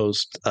full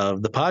host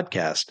of the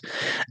podcast.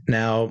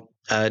 Now,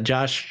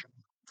 Josh,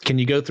 can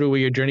you go through where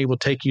your journey will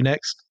take you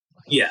next?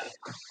 Yeah.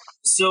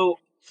 So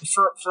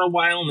for a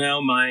while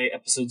now, my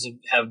episodes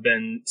have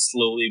been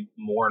slowly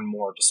more and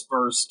more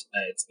dispersed.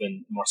 It's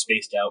been more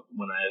spaced out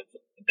when I've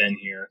been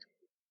here.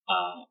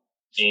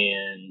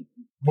 And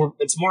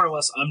it's more or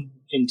less, I'm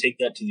going to take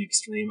that to the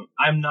extreme.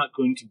 I'm not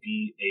going to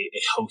be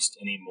a host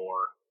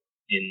anymore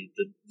in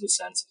the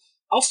sense.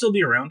 I'll still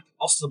be around.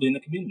 I'll still be in the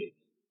community.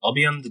 I'll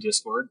be on the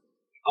Discord.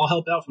 I'll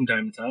help out from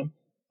time to time.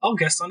 I'll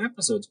guest on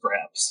episodes,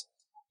 perhaps.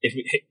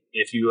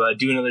 If you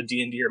do another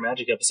D&D or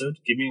Magic episode,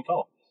 give me a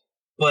call.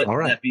 But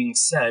that being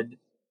said,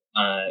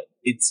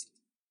 it's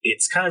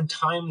kind of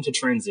time to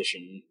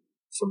transition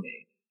for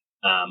me.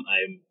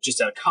 I'm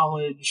just out of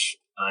college.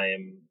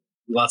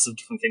 Lots of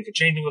different things are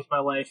changing with my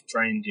life,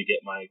 trying to get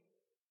my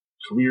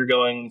career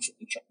going.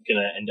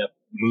 Going to end up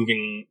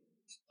moving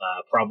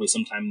probably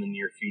sometime in the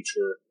near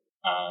future.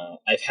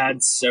 I've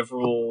had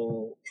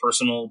several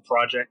personal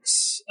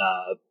projects,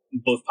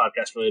 both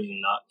podcast related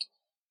and not,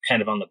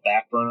 kind of on the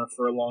back burner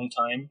for a long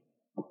time.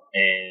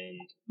 And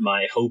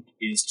my hope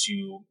is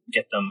to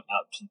get them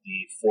out to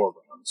the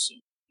foreground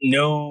soon.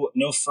 No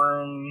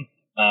firm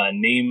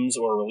names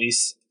or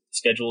release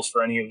schedules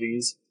for any of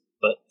these,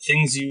 but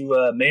things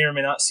you may or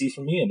may not see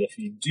from me. And if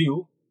you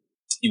do,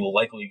 you will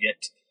likely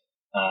get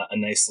a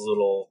nice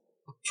little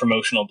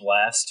promotional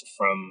blast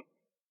from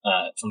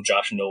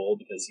Josh Noel,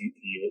 because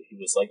he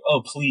was like,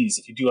 "Oh, please,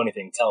 if you do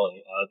anything, tell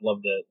me. I'd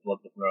love to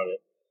promote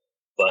it."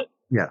 But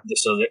yeah,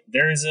 so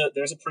there's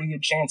a pretty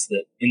good chance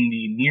that in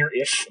the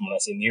near-ish, and when I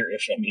say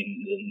near-ish, I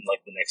mean in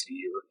like the next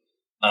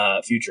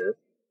year future,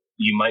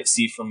 you might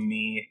see from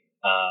me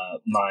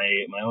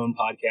my own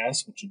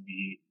podcast, which would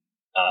be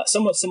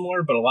somewhat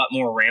similar, but a lot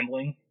more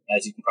rambling,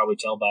 as you can probably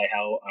tell by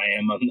how I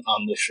am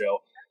on this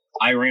show.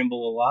 I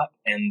ramble a lot,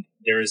 and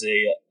there is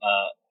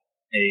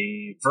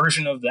a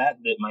version of that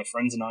my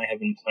friends and I have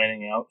been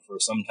planning out for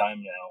some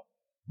time now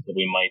that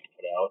we might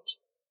put out,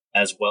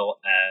 as well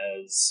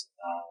as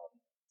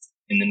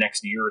in the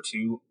next year or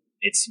two,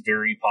 it's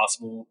very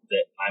possible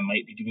that I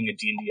might be doing a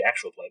D&D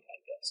actual play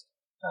podcast.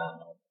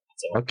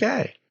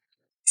 Okay.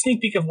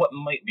 Sneak peek of what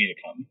might be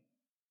to come.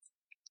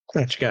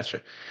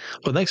 Gotcha.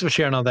 Well, thanks for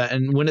sharing all that.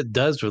 And when it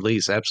does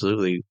release,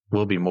 absolutely,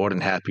 we'll be more than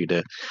happy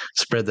to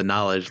spread the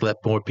knowledge, let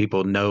more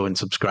people know and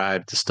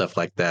subscribe to stuff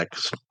like that.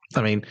 'Cause,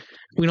 I mean,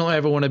 we don't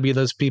ever want to be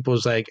those people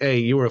who's like, hey,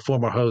 you were a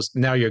former host,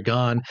 now you're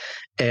gone,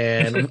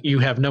 and you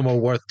have no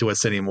more worth to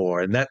us anymore.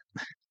 And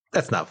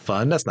that's not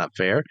fun. That's not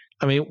fair.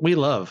 I mean, we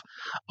love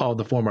all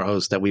the former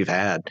hosts that we've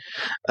had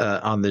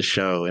on this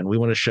show, and we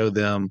want to show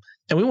them,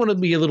 and we want to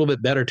be a little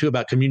bit better too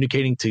about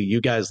communicating to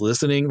you guys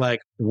listening, like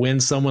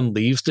when someone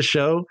leaves the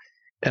show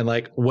and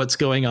like what's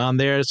going on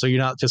there. So you're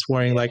not just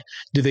worrying like,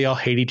 do they all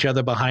hate each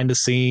other behind the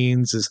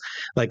scenes? Is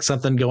like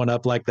something going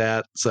up like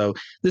that? So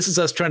this is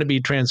us trying to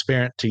be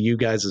transparent to you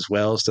guys as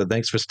well. So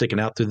thanks for sticking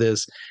out through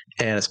this,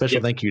 and a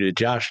special thank you to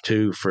Josh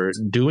too for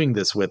doing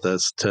this with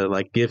us, to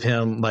like give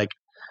him like,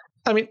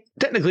 I mean,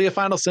 technically a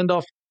final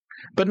send-off,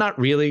 but not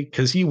really,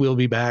 because he will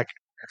be back.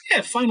 Yeah,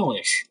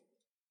 final-ish.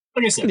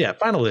 Like I said, yeah,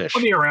 final-ish.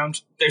 I'll be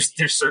around. There's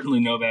certainly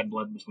no bad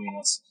blood between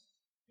us.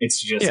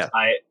 It's just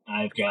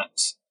I've got.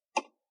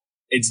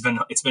 It's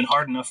been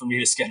hard enough for me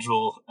to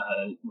schedule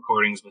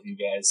recordings with you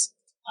guys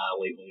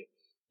lately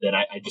that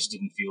I just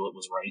didn't feel it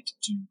was right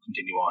to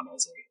continue on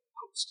as a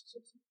host. So.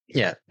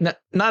 Yeah,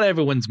 not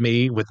everyone's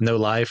me with no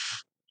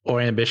life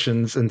or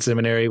ambitions in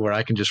seminary where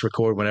I can just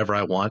record whenever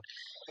I want.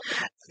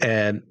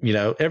 And, you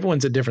know,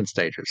 everyone's at different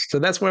stages. So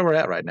that's where we're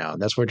at right now.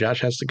 And that's where Josh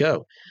has to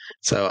go.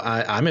 So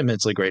I'm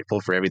immensely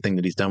grateful for everything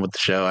that he's done with the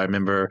show. I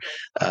remember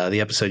the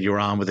episode you were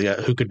on with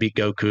Who Could Beat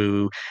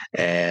Goku.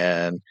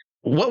 And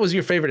what was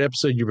your favorite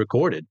episode you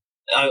recorded?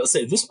 I'll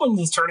say this one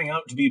is turning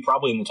out to be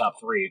probably in the top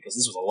 3 because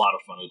this was a lot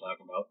of fun to talk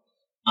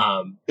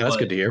about. That's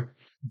good to hear.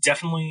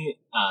 Definitely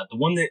the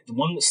one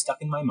that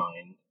stuck in my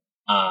mind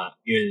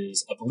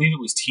is, I believe it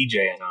was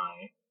TJ and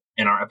I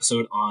in our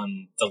episode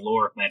on the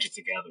lore of Magic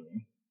the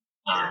Gathering.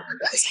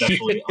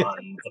 Especially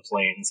on the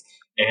planes,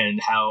 and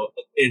how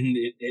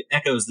it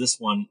echoes this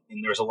one.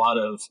 And there's a lot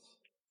of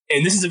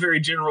And this is a very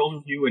general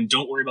overview, and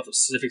don't worry about the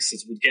specifics,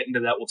 since we get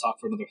into that, we'll talk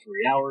for another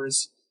 3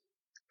 hours.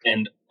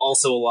 And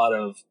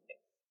also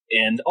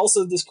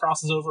this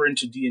crosses over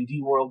into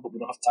D&D world, but we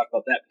don't have to talk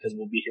about that because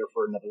we'll be here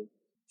for another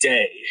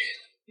day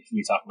if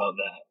we talk about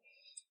that.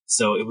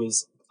 So it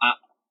was,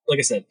 like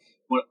I said,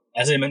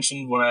 as I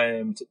mentioned, when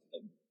I'm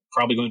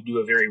probably going to do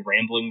a very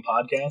rambling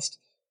podcast,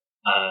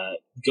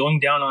 going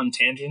down on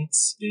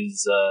tangents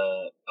is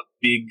a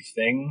big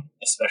thing,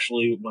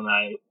 especially when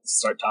I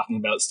start talking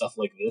about stuff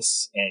like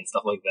this and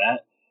stuff like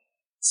that.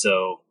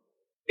 So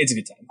it's a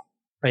good time.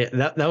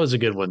 Yeah, that was a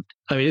good one.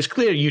 I mean, it's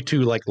clear you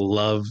two like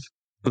love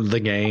the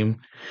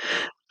game,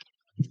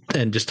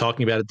 and just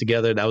talking about it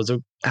together. That was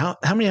how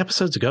many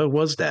episodes ago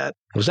was that?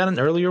 Was that an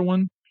earlier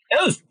one?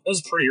 It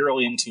was pretty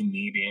early into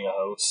me being a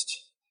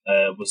host.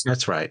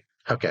 That's right.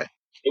 Okay.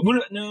 It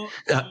wouldn't. No.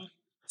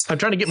 I'm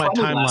trying to get my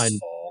timeline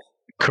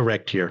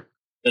correct here.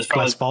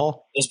 Last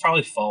fall? It was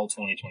probably fall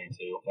 2022,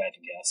 if I had to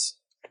guess.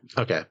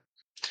 Okay.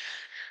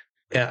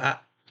 Yeah,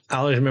 I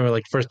always remember,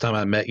 like, first time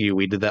I met you,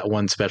 we did that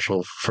one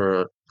special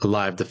for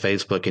live to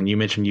Facebook, and you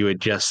mentioned you had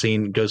just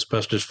seen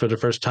Ghostbusters for the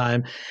first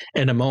time.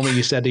 And the moment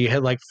you said that, you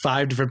had like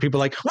 5 different people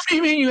like, what do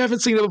you mean you haven't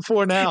seen it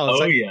before now?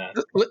 It's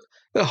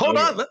hold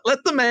on, yeah.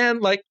 Let the man,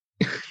 like,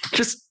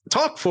 just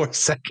talk for a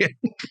second.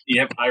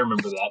 Yep, I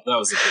remember that. That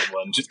was a good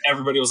one. Just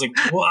everybody was like,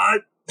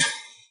 what?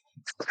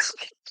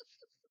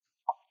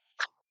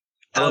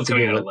 I love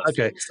coming out of left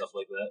field and stuff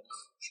like that.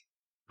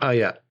 Oh,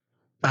 yeah.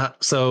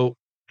 So,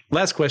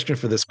 last question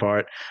for this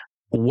part.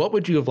 What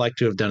would you have liked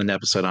to have done an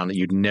episode on that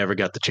you never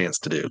got the chance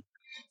to do?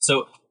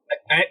 So,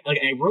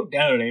 I wrote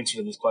down an answer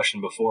to this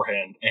question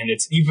beforehand, and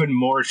it's even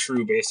more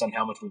true based on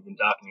how much we've been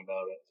talking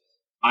about it.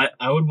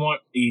 I would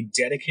want a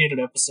dedicated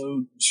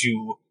episode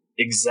to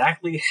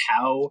exactly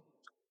how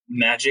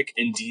Magic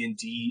and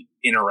D&D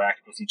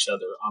interact with each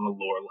other on a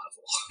lore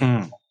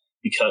level.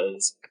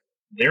 Because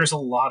there's a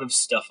lot of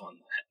stuff on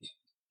that.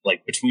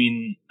 Like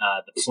between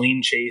the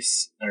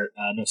Planescape,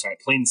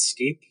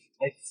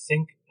 I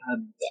think. I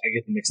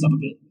get them mixed up a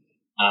bit.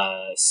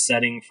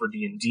 Setting for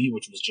D&D,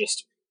 which was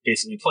just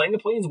basically playing a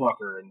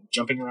Planeswalker and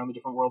jumping around the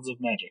different worlds of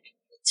Magic,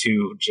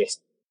 to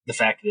just the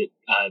fact that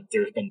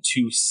there's been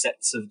 2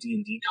 sets of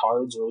D&D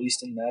cards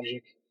released in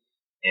Magic,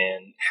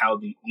 and how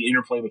the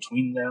interplay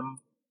between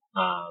them,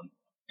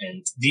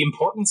 and the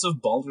importance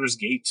of Baldur's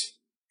Gate,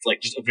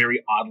 like just a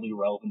very oddly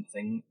relevant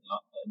thing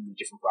in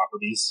different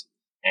properties.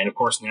 And of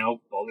course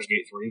now Baldur's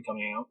Gate 3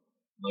 coming out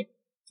like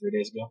 3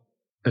 days ago.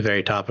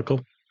 Very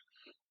topical.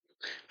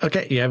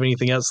 Okay, you have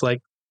anything else like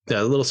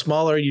a little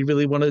smaller you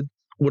really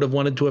would have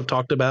wanted to have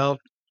talked about?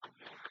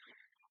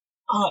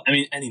 I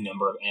mean, any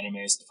number of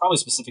animes. Probably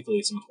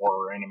specifically some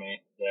horror anime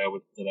that I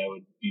would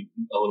be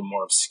a little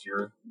more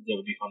obscure. That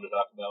would be fun to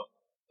talk about.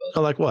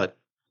 But, like what?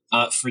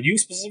 For you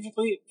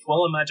specifically,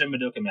 Puella Magi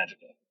Madoka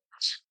Magica.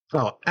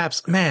 Oh,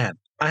 man,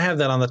 I have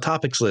that on the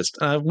topics list.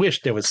 I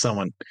wish there was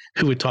someone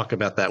who would talk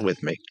about that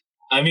with me.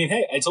 I mean,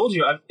 hey, I told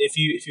you, if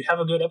you have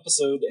a good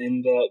episode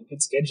and good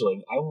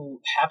scheduling, I will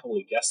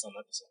happily guest on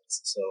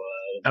episodes. So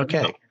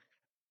okay,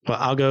 well,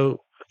 I'll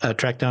go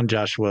track down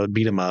Joshua,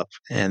 beat him up,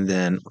 and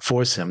then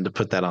force him to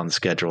put that on the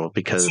schedule,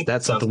 because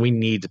that's something we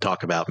need to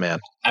talk about, man.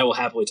 I will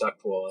happily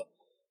talk Puella.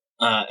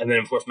 And then,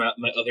 of course, my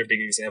other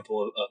big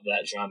example of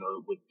that genre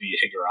would be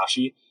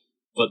Higurashi.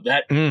 But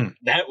that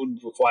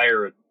would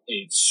require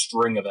a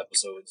string of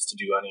episodes to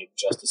do any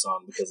justice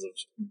on, because of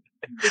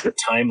the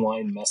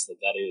timeline mess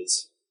that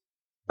is.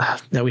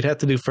 Now, we'd have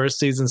to do first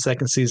season,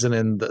 second season,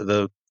 and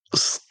the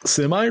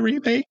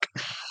semi-remake?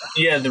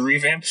 Yeah, the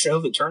revamp show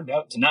that turned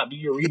out to not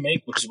be a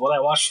remake, which is what I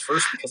watched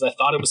first because I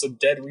thought it was a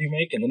dead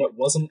remake, and then it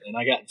wasn't, and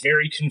I got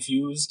very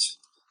confused.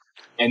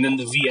 And then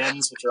the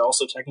VNs, which are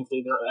also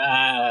technically their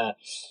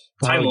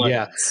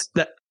timelines.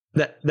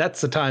 Yeah,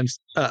 that's the times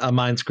a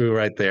mind screw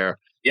right there.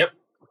 Yep.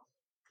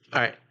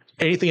 All right.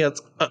 Anything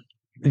else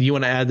you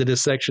want to add to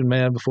this section,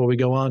 man, before we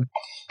go on?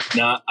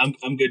 Nah,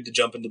 I'm good to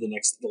jump into the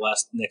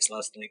last thing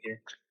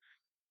here.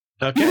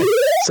 Okay.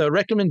 So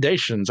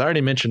recommendations. I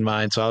already mentioned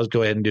mine, so I'll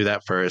go ahead and do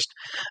that first.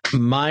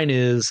 Mine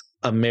is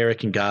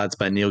American Gods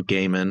by Neil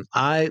Gaiman.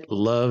 I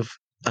love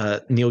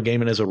Neil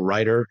Gaiman as a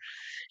writer.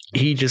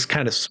 He just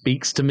kind of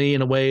speaks to me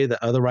in a way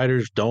that other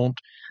writers don't,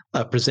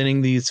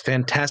 presenting these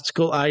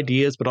fantastical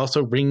ideas, but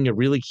also bringing a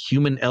really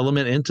human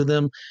element into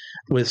them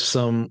with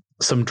some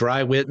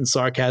dry wit and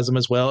sarcasm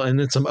as well, and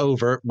then some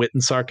overt wit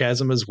and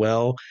sarcasm as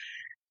well.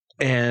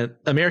 And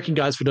American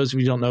Gods, for those of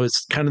you who don't know,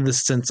 is kind of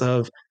this sense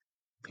of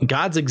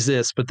gods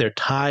exist, but they're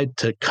tied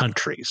to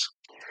countries.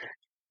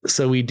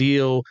 So we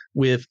deal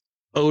with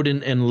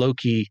Odin and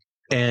Loki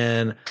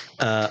and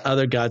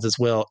other gods as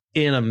well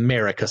in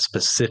America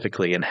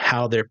specifically, and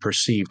how they're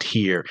perceived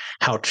here,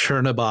 how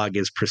Chernobog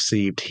is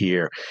perceived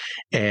here,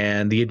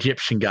 and the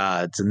Egyptian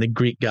gods and the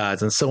Greek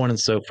gods and so on and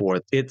so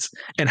forth.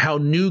 And how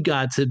new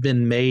gods have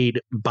been made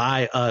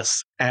by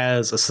us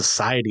as a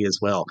society as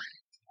well.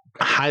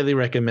 I highly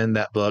recommend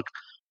that book.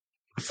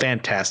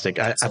 Fantastic.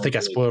 I think I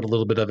spoiled a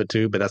little bit of it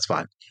too, but that's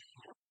fine.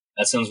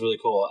 That sounds really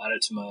cool. I'll add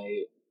it to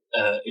my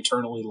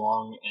eternally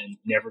long and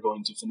never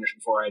going to finish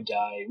before I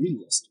die read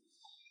list.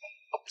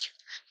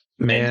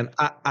 Man,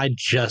 I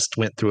just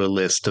went through a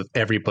list of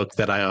every book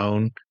that I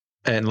own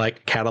and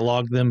like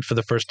cataloged them for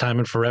the first time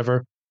in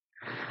forever.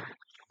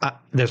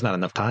 There's not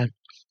enough time.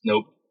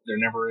 Nope, there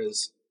never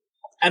is.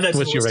 Add that to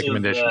What's the your list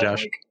recommendation, of,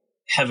 Josh? like,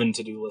 heaven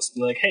to-do list.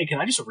 Be like, hey, can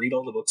I just read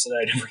all the books that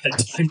I never had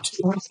time to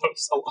when I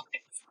was alive?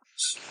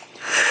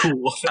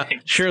 Cool.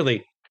 Thanks.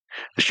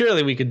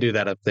 Surely we could do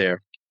that up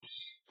there.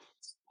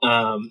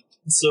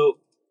 So,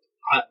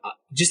 I,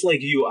 just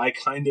like you, I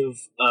kind of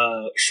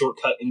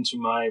shortcut into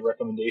my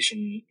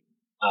recommendation,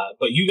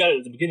 but you got it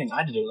at the beginning.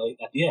 I did it like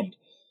at the end.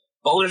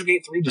 Baldur's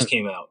Gate 3 just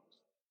came out,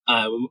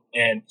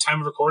 and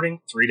time of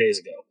recording 3 days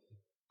ago.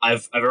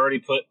 I've already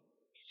put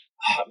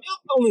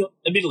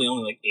admittedly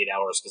only like 8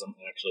 hours because I'm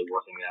actually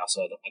working now,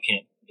 so I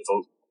can't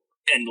devote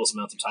endless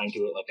amounts of time to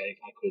it like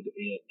I could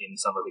in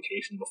summer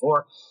vacation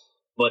before.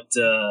 But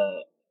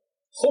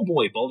oh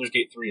boy, Baldur's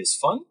Gate 3 is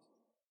fun.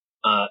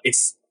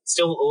 It's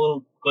still a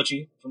little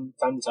glitchy from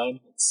time to time.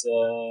 It's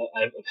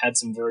I've had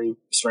some very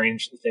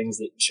strange things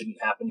that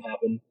shouldn't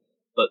happen,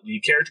 but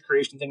the character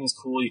creation thing is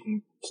cool. You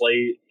can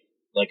play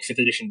like 5th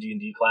edition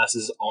D&D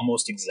classes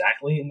almost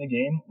exactly in the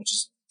game, which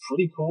is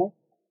pretty cool.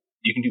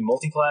 You can do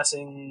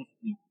multi-classing,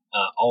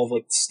 all of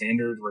like the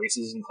standard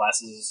races and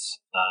classes,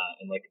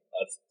 and like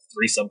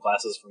 3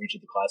 subclasses for each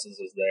of the classes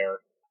is there.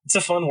 It's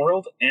a fun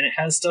world, and it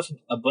has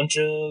a bunch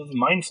of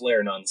mind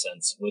flare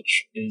nonsense,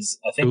 which is,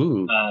 I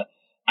think,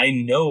 I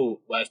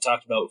know I've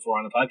talked about before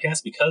on the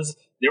podcast because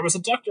there was a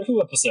Doctor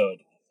Who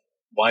episode.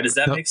 Why does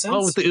that make sense?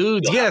 Oh, with the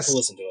Oods, You'll yes. have to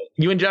listen to it.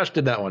 You and Josh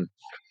did that one.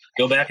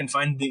 Go back and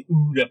find the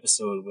Ood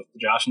episode with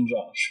Josh and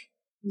Josh.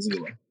 It was a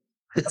good one.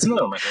 That's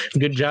another one of my favorites.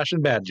 Good Josh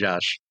and bad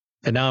Josh.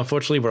 And now,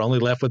 unfortunately, we're only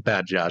left with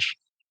bad Josh.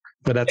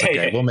 But that's okay.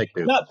 Hey, we'll make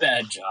do. Not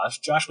bad Josh.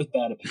 Josh with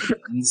bad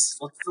opinions.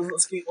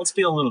 let's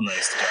be a little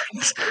nice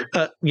to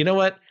Josh. You know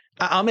what?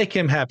 I'll make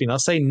him happy, and I'll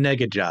say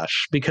Nega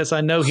Josh, because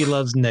I know he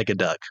loves Nega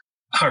Duck.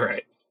 All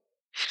right.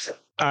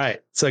 All right.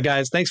 So,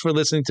 guys, thanks for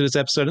listening to this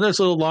episode. I know it's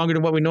a little longer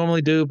than what we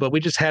normally do, but we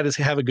just had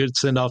to have a good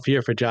send-off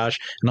here for Josh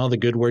and all the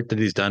good work that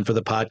he's done for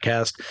the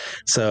podcast.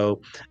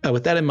 So,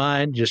 with that in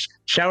mind, just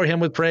shower him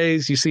with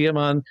praise. You see him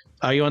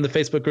are you on the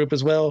Facebook group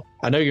as well?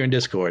 I know you're in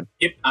Discord.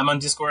 Yep, I'm on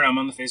Discord. I'm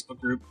on the Facebook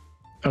group.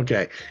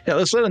 Okay. Yeah,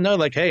 let's let them know,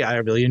 like, hey, I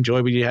really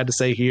enjoyed what you had to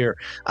say here.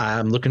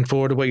 I'm looking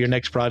forward to what your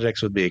next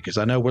projects would be, because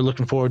I know we're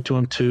looking forward to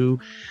them too.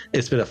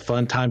 It's been a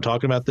fun time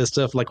talking about this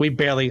stuff. Like, we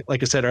barely,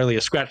 like I said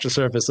earlier, scratched the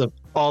surface of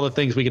all the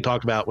things we could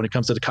talk about when it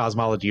comes to the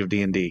cosmology of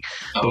D&D.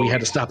 But we had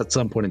to stop at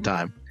some point in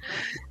time.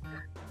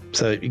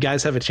 So you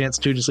guys have a chance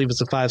to just leave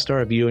us a 5-star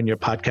review on your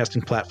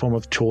podcasting platform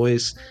of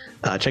choice.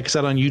 Check us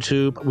out on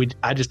YouTube.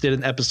 I just did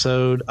an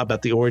episode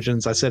about the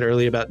origins. I said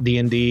earlier about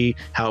D&D,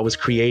 how it was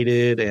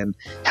created, and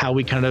how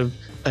we kind of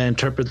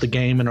interpret the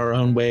game in our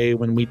own way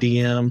when we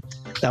DM.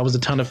 That was a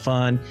ton of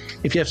fun.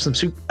 If you have some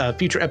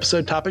future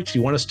episode topics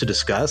you want us to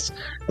discuss,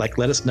 like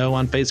let us know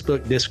on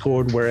Facebook,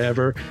 Discord,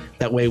 wherever.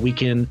 That way we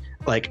can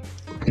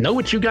know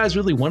what you guys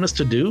really want us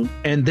to do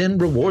and then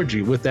reward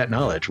you with that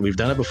knowledge. We've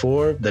done it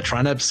before. The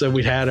Tron episode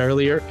we had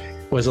earlier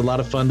was a lot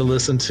of fun to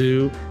listen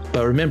to.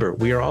 But remember,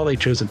 we are all a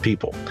chosen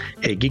people,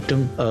 a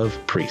geekdom of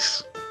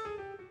priests.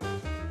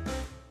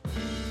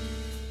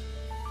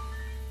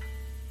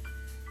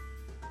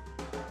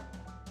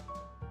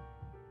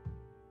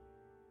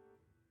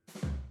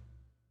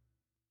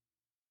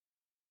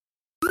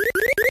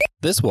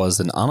 This was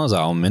an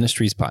Anazao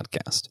Ministries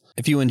podcast.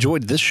 If you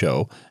enjoyed this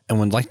show and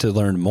would like to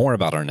learn more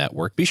about our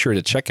network, be sure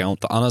to check out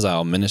the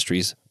Anazao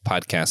Ministries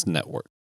Podcast Network.